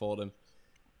interesting one for them.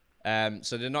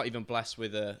 So they're not even blessed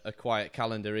with a quiet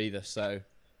calendar either. So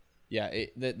yeah,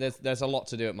 there's a lot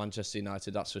to do at Manchester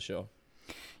United, that's for sure.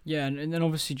 Yeah, and then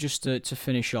obviously just to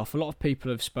finish off, a lot of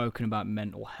people have spoken about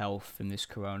mental health in this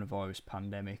coronavirus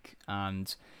pandemic,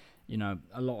 and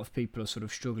a lot of people are sort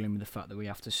of struggling with the fact that we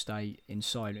have to stay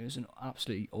inside. It was an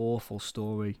absolutely awful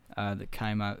story that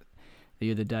came out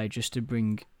the other day, just to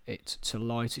bring it to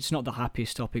light. It's not the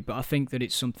happiest topic, but I think that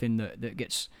it's something that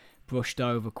gets brushed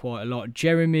over quite a lot.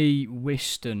 Jeremy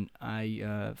Whiston,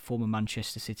 a former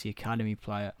Manchester City Academy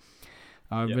player,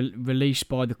 released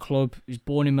by the club. He was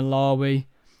born in Malawi.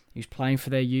 He was playing for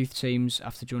their youth teams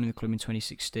after joining the club in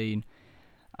 2016.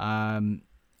 And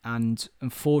and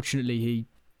unfortunately he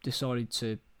decided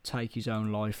to take his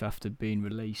own life after being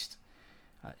released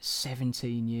at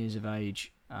 17 years of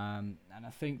age. And I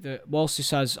think that whilst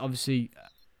this has obviously,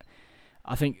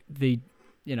 I think being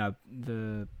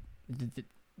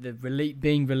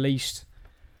released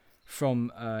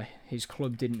from his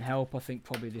club didn't help. I think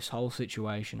probably this whole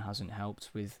situation hasn't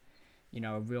helped with,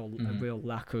 a real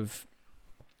lack of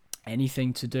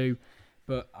anything to do.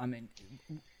 But I mean,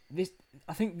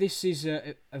 I think this is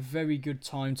a very good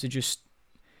time to just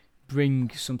bring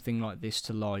something like this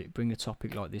to light, bring a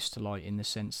topic like this to light, in the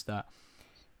sense that,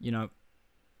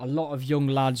 a lot of young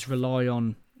lads rely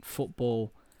on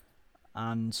football,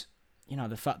 and,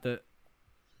 the fact that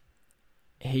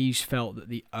he's felt that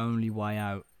the only way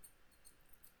out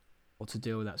or to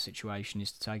deal with that situation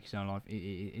is to take his own life, it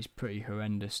is pretty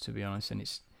horrendous, to be honest, and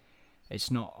it's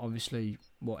not obviously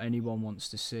what anyone wants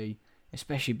to see,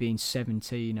 especially being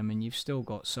 17. I mean, you've still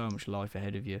got so much life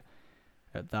ahead of you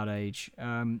at that age.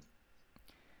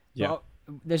 But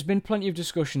there's been plenty of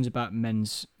discussions about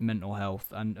men's mental health,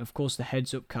 and of course the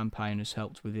Heads Up campaign has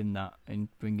helped within that, in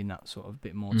bringing that sort of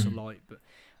bit more to light. But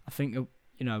I think,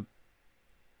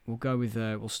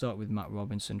 we'll start with Matt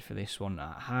Robinson for this one.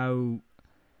 How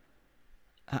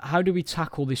do we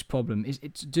tackle this problem?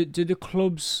 Do the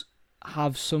clubs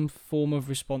have some form of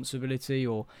responsibility,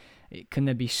 or can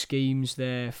there be schemes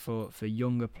there for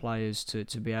younger players to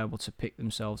be able to pick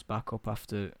themselves back up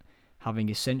after having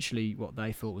essentially what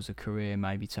they thought was a career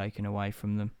maybe taken away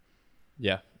from them?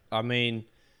 Yeah, I mean,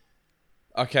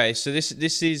 okay, so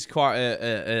this is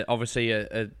quite obviously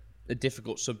a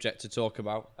difficult subject to talk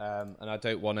about, and I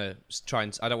don't want to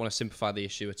simplify the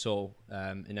issue at all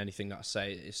in anything that I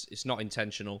say. It's not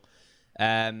intentional.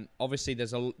 Obviously,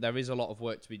 there is a lot of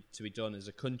work to be done as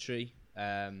a country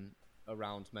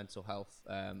around mental health,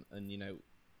 and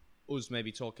us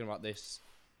maybe talking about this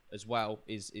as well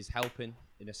is helping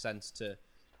in a sense to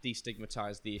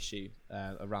destigmatize the issue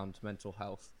around mental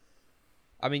health.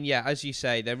 I mean, yeah, as you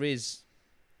say, there is,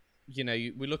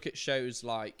 we look at shows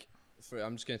like,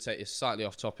 I'm just going to take this slightly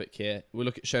off topic here. We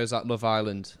look at shows like Love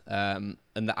Island and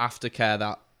the aftercare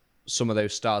that some of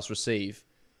those stars receive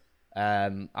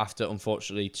after,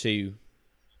 unfortunately, two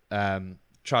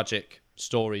tragic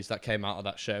stories that came out of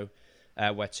that show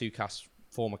where two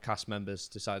former cast members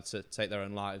decided to take their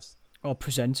own lives. Or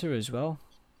presenter as well.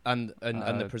 And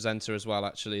the presenter as well,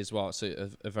 actually, as well. It's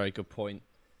a very good point.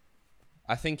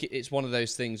 I think it's one of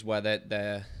those things where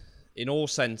they're in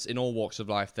all walks of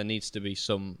life, there needs to be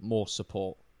some more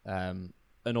support, and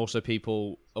also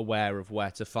people aware of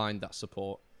where to find that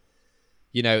support.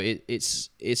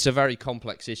 It's a very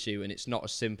complex issue, and it's not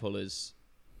as simple as.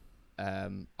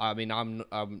 I mean, I'm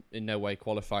in no way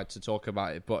qualified to talk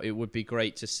about it, but it would be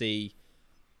great to see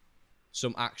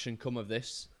some action come of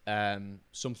this,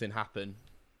 something happen,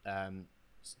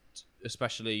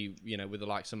 especially with the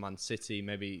likes of Man City.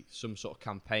 Maybe some sort of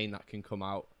campaign that can come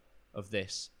out of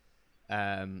this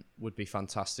would be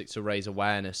fantastic to raise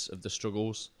awareness of the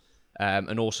struggles,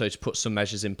 and also to put some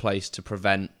measures in place to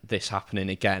prevent this happening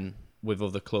again with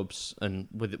other clubs and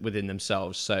within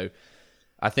themselves. So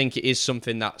I think it is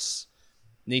something that's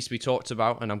needs to be talked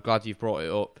about, and I'm glad you've brought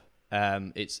it up.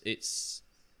 It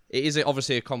is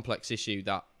obviously a complex issue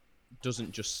that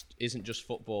isn't just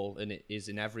football, and it is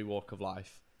in every walk of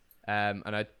life. And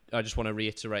I just want to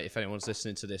reiterate, if anyone's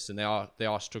listening to this and they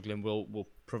are struggling, we'll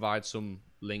provide some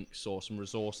links or some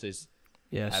resources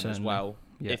as well.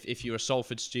 Yeah. If you're a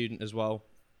Salford student as well,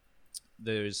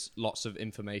 there's lots of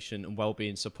information and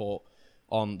wellbeing support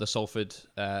on the Salford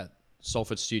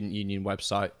Student Union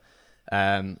website.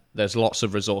 There's lots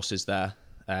of resources there.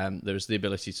 There's the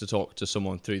ability to talk to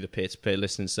someone through the peer-to-peer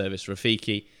listening service,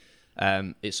 Rafiki.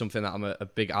 It's something that I'm a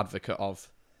big advocate of.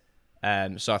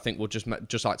 So I think we'll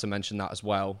just like to mention that as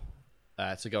well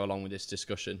to go along with this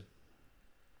discussion.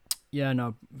 Yeah,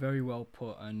 no, very well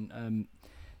put. And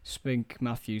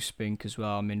Matthew Spink as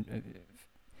well. I mean,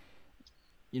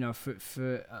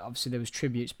 for obviously there was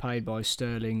tributes paid by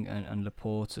Sterling and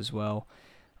Laporte as well.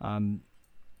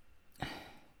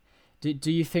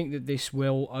 Do you think that this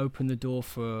will open the door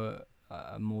for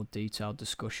a more detailed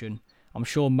discussion? I'm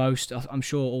sure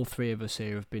all three of us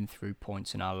here have been through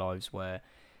points in our lives where,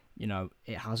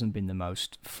 it hasn't been the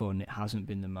most fun, it hasn't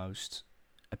been the most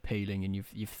appealing, and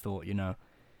you've thought,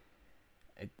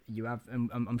 you have.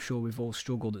 I'm sure we've all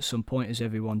struggled at some point, as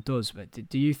everyone does. But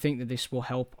do you think that this will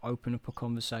help open up a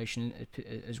conversation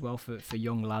as well for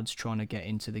young lads trying to get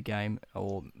into the game,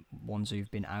 or ones who've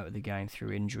been out of the game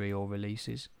through injury or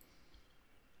releases?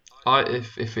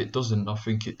 If it doesn't, I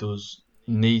think it does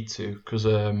need to, because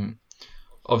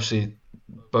obviously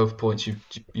both points you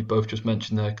both just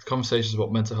mentioned there, conversations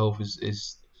about mental health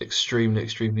is extremely,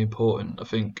 extremely important. I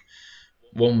think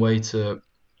one way to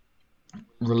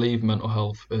relieve mental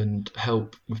health and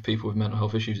help with people with mental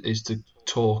health issues is to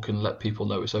talk and let people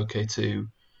know it's okay to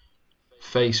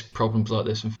face problems like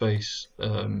this and face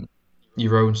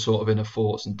your own sort of inner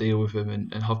thoughts and deal with them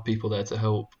and have people there to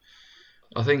help.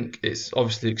 I think it's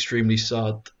obviously extremely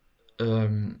sad,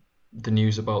 the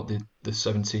news about the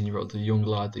 17-year-old, the young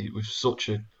lad with such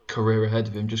a career ahead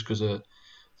of him. Just because a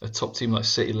top team like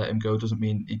City let him go doesn't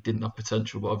mean he didn't have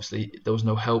potential, but obviously there was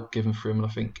no help given for him, and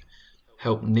I think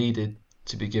help needed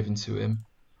to be given to him.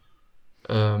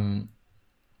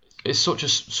 It's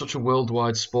such a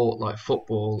worldwide sport like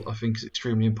football. I think is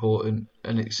extremely important,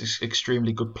 and it's an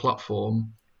extremely good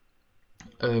platform.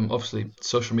 Obviously,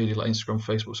 social media like Instagram,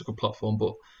 Facebook's a good platform,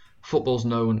 but football's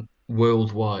known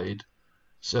worldwide.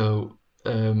 So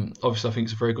obviously, I think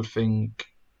it's a very good thing.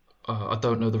 I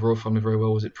don't know the royal family very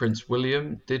well. Was it Prince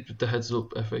William did with the Heads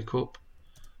Up FA Cup?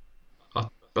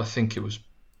 I think it was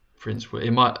Prince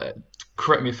William. It might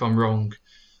correct me if I'm wrong.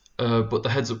 But the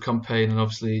Heads Up campaign and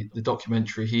obviously the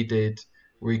documentary he did,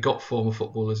 where he got former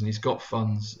footballers and he's got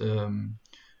fans,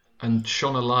 and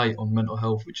shone a light on mental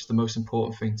health, which is the most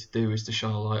important thing to do, is to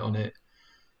shine a light on it.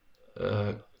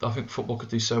 I think football could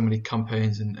do so many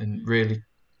campaigns and really,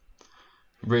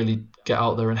 really get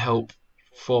out there and help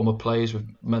former players with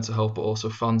mental health, but also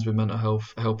fans with mental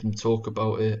health, help them talk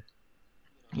about it.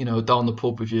 You know, down the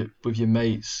pub with your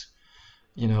mates.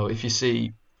 You know, if you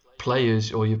see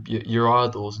players or your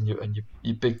idols and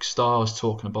your big stars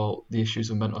talking about the issues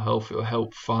of mental health, it will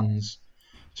help fans,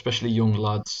 especially young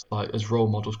lads, like as role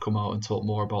models, come out and talk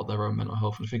more about their own mental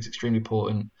health. And I think it's extremely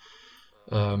important,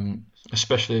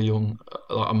 especially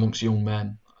amongst young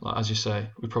men. Like as you say,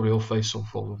 we probably all face some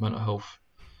form of mental health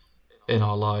in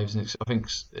our lives, and I think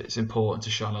it's important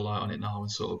to shine a light on it now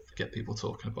and sort of get people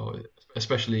talking about it,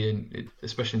 especially in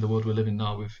the world we're living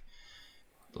now with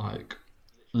like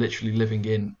literally living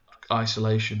in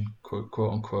isolation,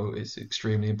 quote unquote. It's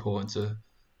extremely important to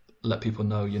let people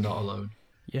know you're not alone.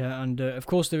 Yeah, and of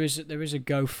course there is a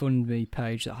GoFundMe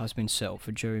page that has been set up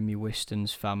for Jeremy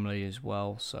Whiston's family as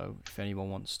well. So if anyone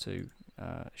wants to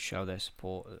show their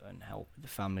support and help the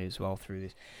family as well through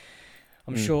this,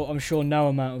 I'm sure no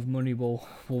amount of money will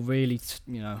really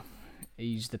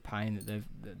ease the pain that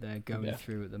they're going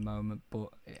through at the moment. But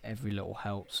every little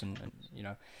helps, and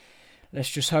let's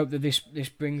just hope that this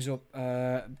brings up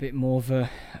a bit more of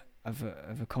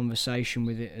a conversation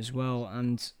with it as well.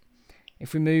 And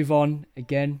if we move on,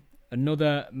 again,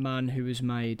 another man who has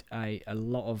made a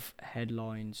lot of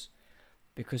headlines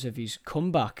because of his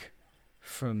comeback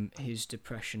from his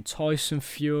depression, Tyson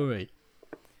Fury.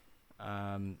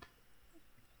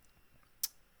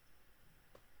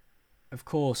 Of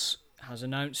course, has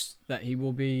announced that he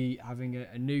will be having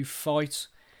a new fight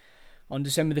on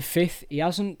December the 5th. He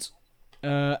hasn't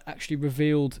actually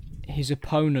revealed his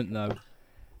opponent, though.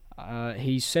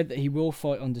 He said that he will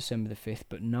fight on December the 5th,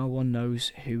 but no one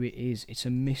knows who it is. It's a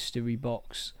mystery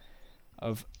box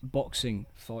of boxing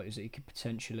fighters that he could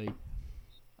potentially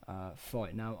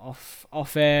fight. Now,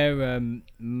 off air,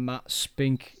 Matt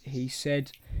Spink, he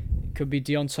said it could be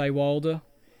Deontay Wilder,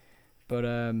 but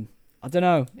I don't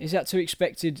know. Is that too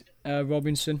expected,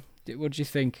 Robinson? What do you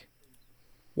think?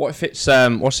 What if it's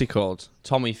what's he called?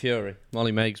 Tommy Fury,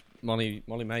 Molly May's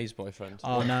boyfriend.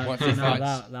 Oh no, what if he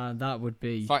that would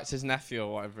be fights his nephew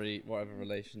or whatever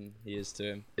relation he is to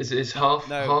him. Is it his half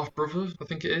brother? I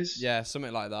think it is. Yeah,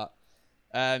 something like that.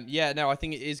 I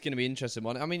think it is going to be an interesting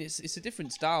one. I mean, it's a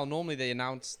different style. Normally they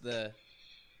announce the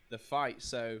fight,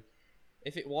 so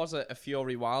if it was a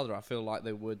Fury Wilder, I feel like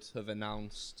they would have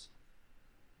announced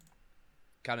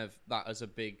kind of that as a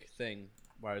big thing,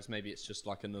 whereas maybe it's just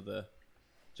like another.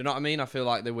 Do you know what I mean? I feel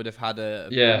like they would have had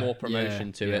more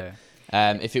promotion to it.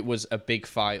 If it was a big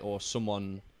fight or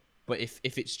someone, but if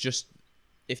it's just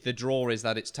if the draw is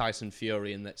that it's Tyson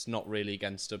Fury and that's not really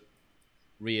against a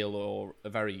real or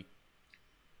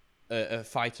a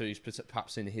fighter who's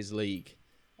perhaps in his league,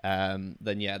 then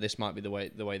this might be the way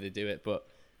they do it. But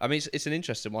I mean, it's an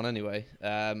interesting one anyway.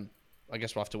 I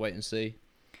guess we'll have to wait and see.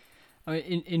 I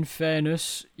mean, in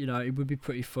fairness, it would be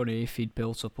pretty funny if he'd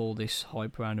built up all this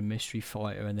hype around a mystery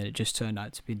fighter and then it just turned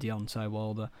out to be Deontay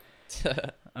Wilder.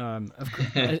 Of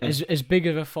course, as big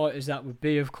of a fight as that would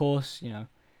be, of course,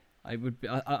 it would be.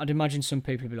 I'd imagine some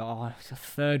people would be like, "Oh, it's a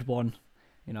third one."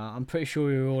 I'm pretty sure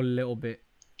we were all a little bit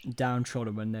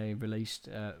downtrodden when they released,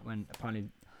 when apparently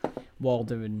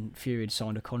Wilder and Fury had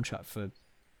signed a contract for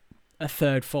a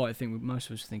third fight. I think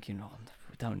most of us were thinking, "Oh,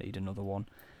 we don't need another one."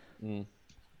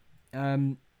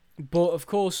 But of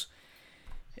course,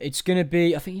 it's going to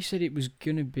be. I think you said it was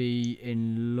going to be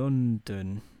in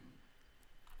London.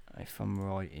 if I'm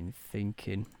right in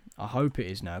thinking. I hope it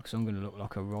is now, because I'm going to look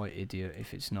like a right idiot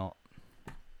if it's not.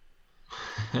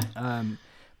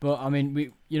 But I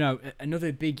mean, another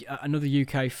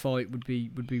UK fight would be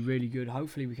really good.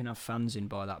 Hopefully, we can have fans in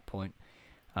by that point.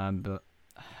 But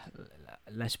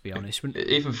let's be honest.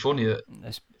 Even funnier.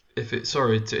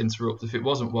 Sorry to interrupt. If it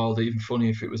wasn't Wilder, even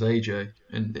funnier if it was AJ,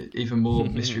 and even more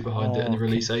mystery behind it. And the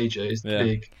release AJ is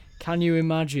big. Can you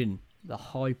imagine the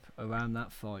hype around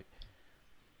that fight?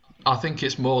 I think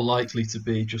it's more likely to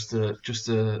be just a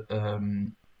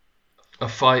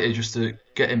fighter just to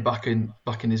get him back in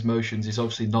his motions. He's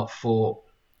obviously not fought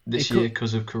this year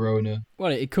because of Corona.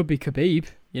 Well, it could be Khabib.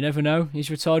 You never know. He's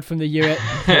retired from the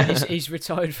he's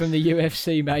retired from the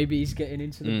UFC. Maybe he's getting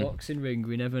into the boxing ring.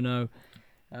 We never know.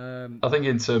 I think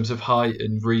in terms of height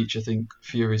and reach, I think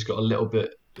Fury's got a little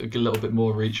bit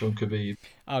more reach on Khabib.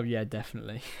 Oh yeah,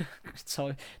 definitely.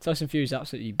 Tyson Fury's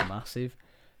absolutely massive.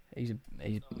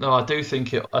 No, I do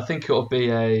think it. I think it'll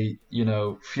be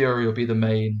Fury will be the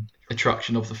main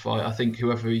attraction of the fight. I think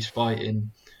whoever he's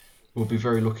fighting will be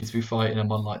very lucky to be fighting a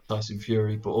man like Tyson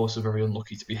Fury, but also very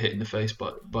unlucky to be hit in the face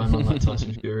by a man like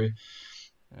Tyson Fury.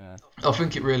 Yeah. I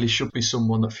think it really should be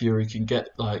someone that Fury can get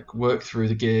work through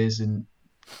the gears and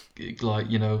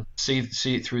see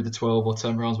it through the 12 or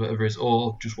 10 rounds, whatever it is,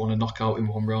 or just want to knock out in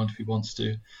one round if he wants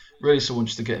to. Really, someone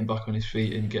just to get him back on his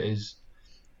feet and get his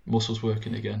muscles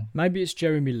working again. Maybe it's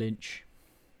Jeremy Lynch.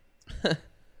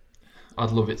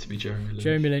 I'd love it to be Jeremy Lynch.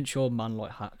 Jeremy Lynch or Man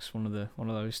Like Hacks, one of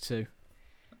those two.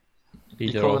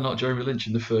 You're calling out Jeremy Lynch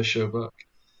in the first show back.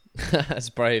 That's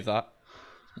brave, that.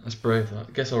 That's brave, that.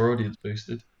 I guess our audience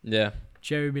boosted. Yeah.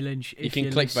 Jeremy Lynch, if you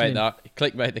can clickbait that.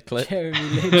 Clickbait the clip. Jeremy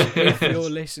Lynch, if you're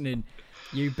listening,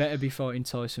 you better be fighting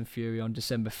Tyson Fury on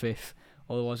December 5th.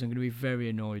 Otherwise, I'm going to be very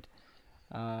annoyed.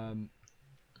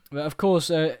 But of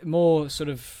course, more sort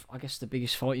of, I guess the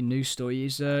biggest fighting news story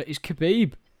is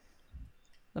Khabib.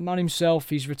 The man himself,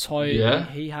 he's retired. Yeah.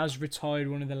 He has retired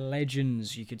one of the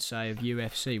legends, you could say, of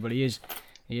UFC. Well, he is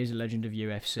a legend of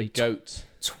UFC. The GOAT.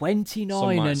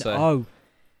 29-0.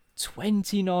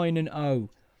 29-0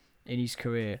 in his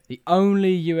career. The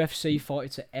only UFC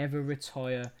fighter to ever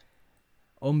retire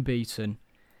unbeaten.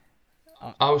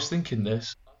 I was thinking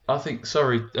this. I think,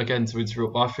 sorry again to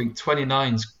interrupt, but I think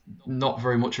 29's not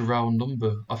very much a round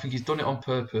number. I think he's done it on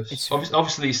purpose.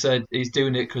 Obviously, he said he's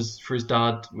doing it for his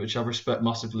dad, which I respect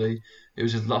massively. It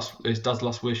was his dad's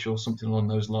last wish or something along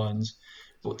those lines.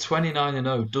 But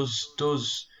 29-0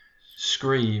 does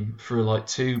scream for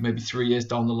 2, maybe 3 years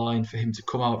down the line for him to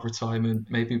come out of retirement.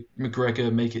 Maybe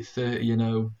McGregor make it 30.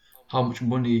 How much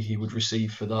money he would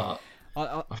receive for that.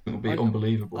 I think it would be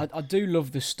unbelievable. I do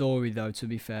love the story, though, to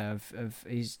be fair, of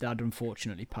his dad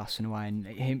unfortunately passing away and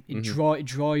him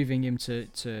driving him to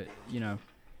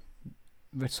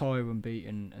retire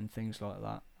unbeaten and things like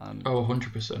that.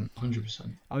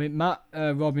 100%. I mean, Matt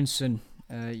Robinson,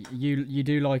 you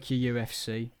do like your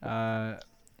UFC.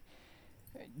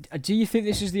 Do you think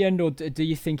this is the end, or do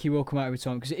you think he will come out of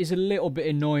retirement? Because it is a little bit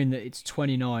annoying that it's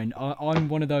 29. I'm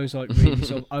one of those really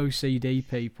sort of OCD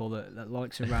people that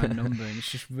likes a round number, and it's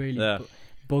just really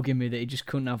bugging me that he just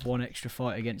couldn't have one extra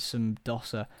fight against some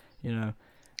dosser, anyone.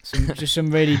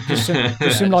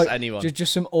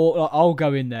 I'll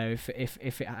go in there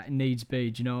if it needs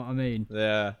be. Do you know what I mean?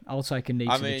 Yeah. I'll take a knee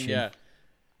to the chin. Yeah.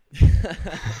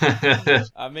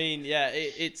 I mean, yeah.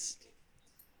 It's.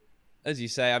 As you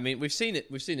say, I mean, we've seen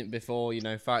it before.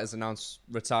 Fighters announce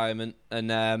retirement,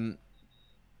 and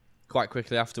quite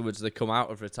quickly afterwards they come out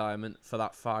of retirement for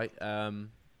that fight.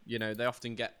 They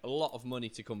often get a lot of money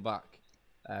to come back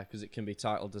because it can be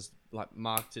titled as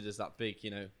marketed as that big,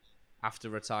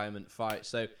 after retirement fight.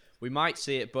 So we might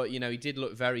see it, but he did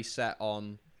look very set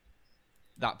on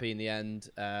that being the end.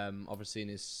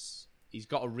 Obviously, he's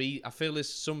got I feel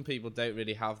as some people don't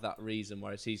really have that reason,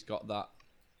 whereas he's got that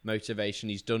motivation.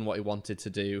 He's done what he wanted to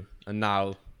do, and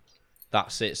now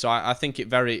that's it. So I think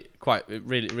it really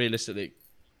realistically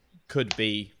could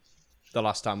be the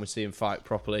last time we see him fight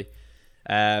properly,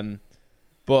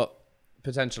 but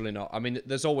potentially not. I mean,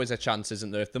 there's always a chance,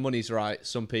 isn't there? If the money's right,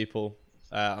 some people,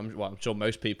 I'm sure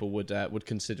most people would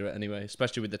consider it anyway,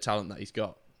 especially with the talent that he's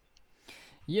got.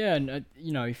 Yeah, and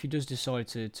if he does decide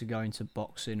to go into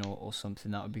boxing or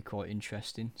something, that would be quite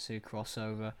interesting. See a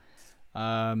crossover.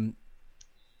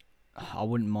 I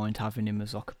wouldn't mind having him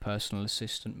as a personal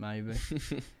assistant, maybe.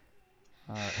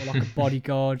 Or a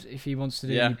bodyguard, if he wants to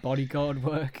do any bodyguard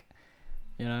work,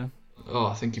 Oh,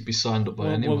 I think he'd be signed up by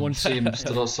anyone. See him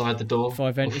still outside the door with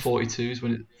 42s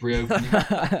when it reopens.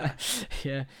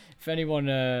 Yeah, if anyone,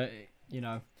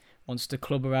 wants to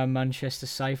club around Manchester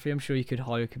safely. I'm sure you could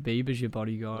hire Khabib as your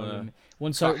bodyguard.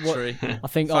 Factory. I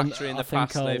think Factory in the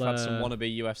past, I'll, they've had some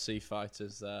wannabe UFC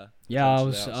fighters there. Yeah, I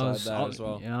was as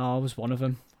well. Yeah, I was one of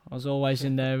them. I was always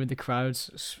in there with the crowds.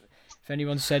 If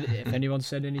anyone said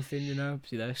anything,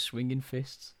 be there swinging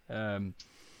fists. No,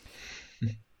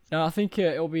 I think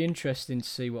it'll be interesting to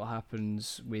see what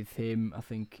happens with him. I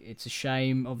think it's a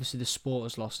shame. Obviously, the sport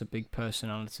has lost a big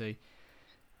personality.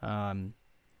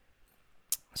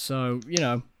 So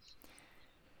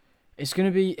it's going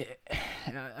to be.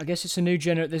 I guess it's a new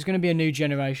There's going to be a new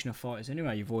generation of fighters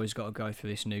anyway. You've always got to go through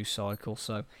this new cycle.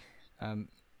 So,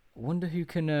 wonder who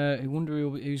can.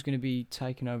 Who's going to be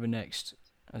taking over next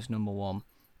as number one.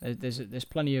 There's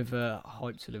plenty of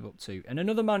hype to live up to. And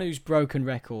another man who's broken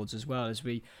records as well as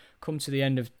we come to the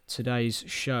end of today's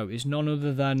show is none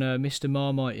other than Mr.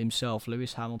 Marmite himself,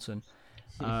 Lewis Hamilton.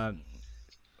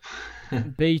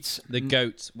 Beat the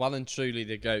GOAT, well and truly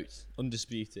the GOAT,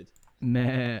 undisputed.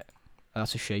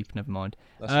 That's a sheep, never mind.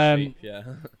 That's a sheep, yeah.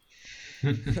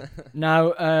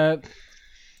 Now,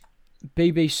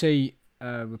 BBC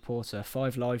reporter,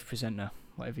 5 Live presenter,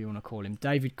 whatever you want to call him,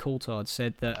 David Coulthard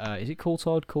said that, is it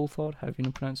Coulthard? However you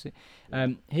want to pronounce it.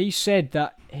 He said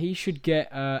that he should get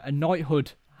a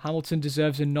knighthood. Hamilton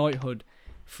deserves a knighthood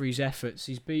for his efforts.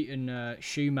 He's beaten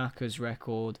Schumacher's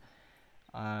record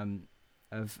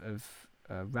of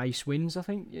race wins, I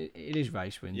think. It is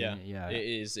race wins, yeah. Isn't it? Yeah, it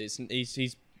is.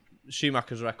 He's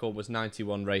Schumacher's record was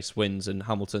 91 race wins, and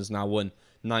Hamilton's now won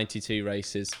 92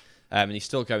 races, and he's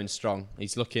still going strong.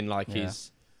 He's looking like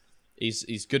he's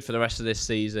good for the rest of this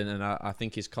season, and I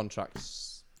think his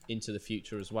contract's into the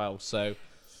future as well. So,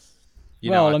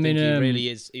 I think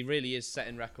he really is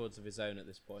setting records of his own at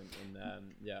this point, and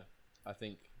I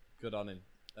think good on him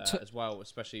as well,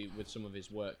 especially with some of his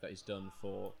work that he's done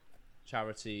for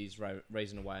charities,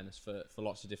 raising awareness for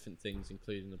lots of different things,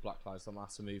 including the Black Lives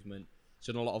Matter movement. He's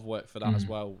done a lot of work for that as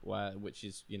well, which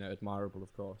is admirable,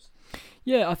 of course.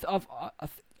 Yeah, I've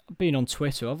been on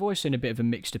Twitter. I've always seen a bit of a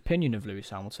mixed opinion of Lewis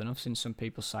Hamilton. I've seen some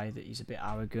people say that he's a bit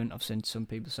arrogant. I've seen some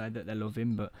people say that they love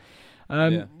him, but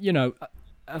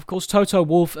of course, Toto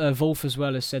Wolff as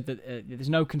well has said that there's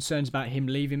no concerns about him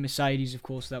leaving Mercedes. Of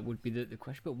course, that would be the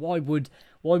question. But why would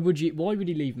he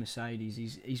leave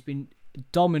Mercedes? He's been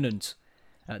dominant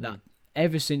at that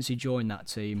ever since he joined that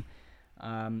team.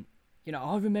 I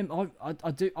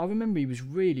remember he was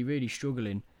really, really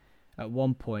struggling at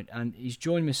one point, and he's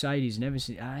joined Mercedes, and ever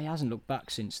since he hasn't looked back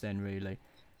since then. Really,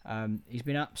 he's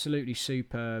been absolutely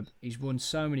superb. He's won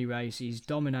so many races. He's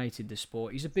dominated the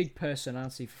sport. He's a big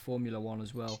personality for Formula One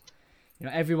as well.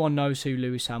 Everyone knows who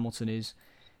Lewis Hamilton is.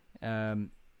 I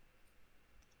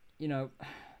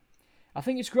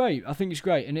think it's great.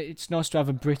 And it's nice to have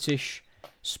a British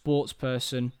sports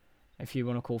person, if you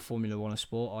want to call Formula One a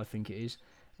sport. I think it is.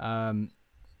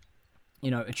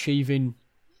 Achieving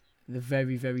the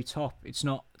very, very top. It's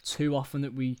not too often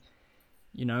that we're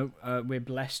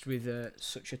blessed with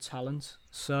such a talent.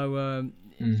 So,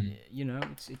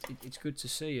 it's good to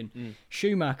see. And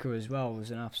Schumacher as well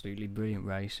was an absolutely brilliant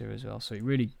racer as well. So it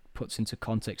really puts into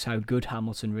context how good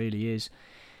Hamilton really is.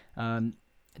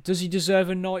 Does he deserve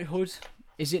a knighthood?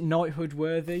 Is it knighthood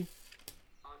worthy?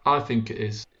 I think it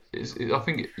is. I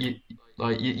think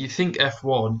you think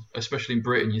F1, especially in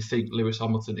Britain, you think Lewis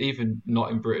Hamilton. Even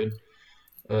not in Britain,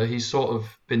 he's sort of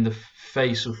been the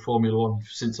face of Formula One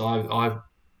since I've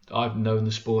known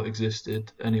the sport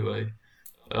existed. Anyway,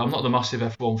 I'm not the massive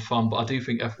F1 fan, but I do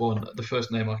think F1. The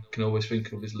first name I can always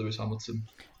think of is Lewis Hamilton.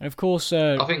 And of course,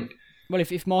 I think. Well,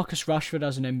 if Marcus Rashford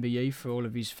has an MBE for all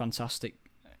of his fantastic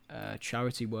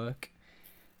charity work.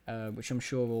 Which I'm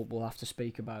sure we'll have to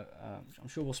speak about. I'm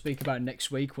sure we'll speak about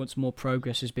next week once more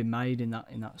progress has been made in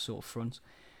that sort of front.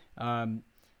 I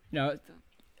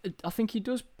think he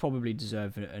does probably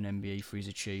deserve an MBE for his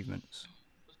achievements.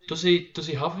 Does he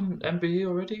have an MBE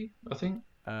already? I think.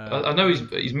 I know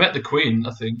he's met the Queen.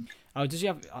 I think. Oh, does he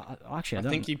have? I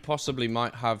think he possibly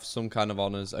might have some kind of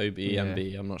honours, OBE,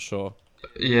 MBE. I'm not sure.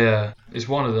 Yeah, it's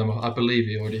one of them. I believe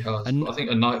he already has. I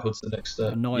think a knighthood's the next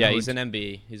step. Yeah, he's an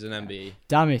MBE. He's an MBE.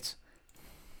 Damn it.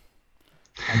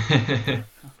 I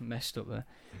messed up there.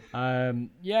 I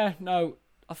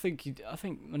think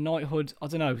a knighthood. I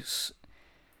don't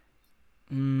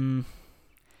know.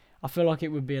 I feel like it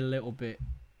would be a little bit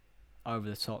over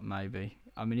the top, maybe.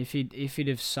 I mean, if he'd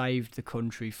have saved the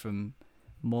country from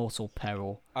mortal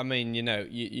peril. I mean,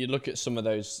 you look at some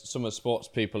of sports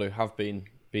people who have been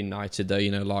knighted though,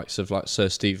 likes of like Sir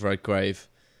Steve Redgrave,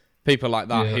 people like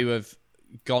that who have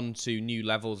gone to new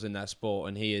levels in their sport,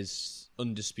 and he is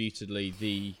undisputedly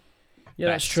the Yeah,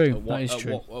 that's best true. at what, That is at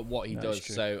true. what he That is does.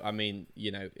 true. So I mean,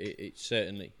 it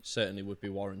certainly would be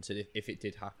warranted if it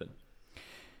did happen.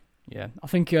 Yeah, I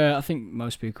think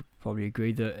most people could probably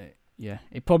agree that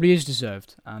it probably is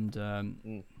deserved, and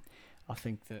I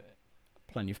think that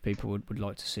plenty of people would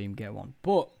like to see him get one.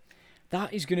 But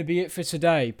that is going to be it for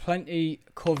today. Plenty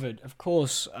covered, of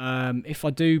course. If I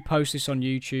do post this on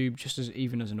YouTube, just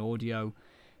even as an audio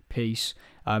piece,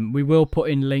 we will put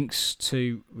in links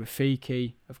to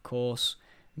Rafiki, of course,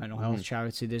 mental health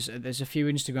charity. There's a few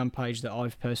Instagram pages that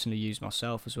I've personally used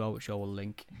myself as well, which I will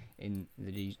link in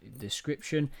the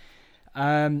description.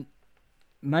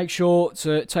 Make sure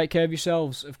to take care of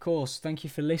yourselves, of course. Thank you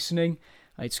for listening.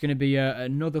 It's going to be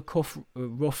another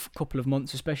rough couple of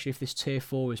months, especially if this Tier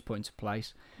 4 is put into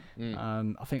place.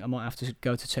 I think I might have to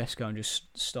go to Tesco and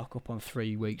just stock up on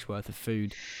 3 weeks' worth of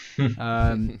food.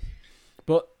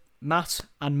 But Matt,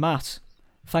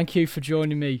 thank you for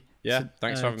joining me. Yeah,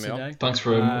 thanks for having me on. Thanks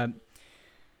very much.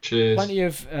 Cheers.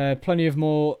 Plenty of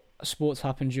more sports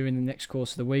happen during the next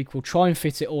course of the week. We'll try and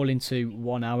fit it all into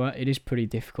 1 hour. It is pretty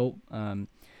difficult,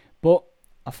 but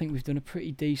I think we've done a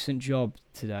pretty decent job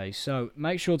today. So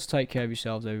make sure to take care of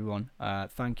yourselves, everyone.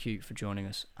 Thank you for joining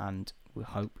us, and we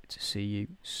hope to see you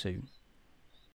soon.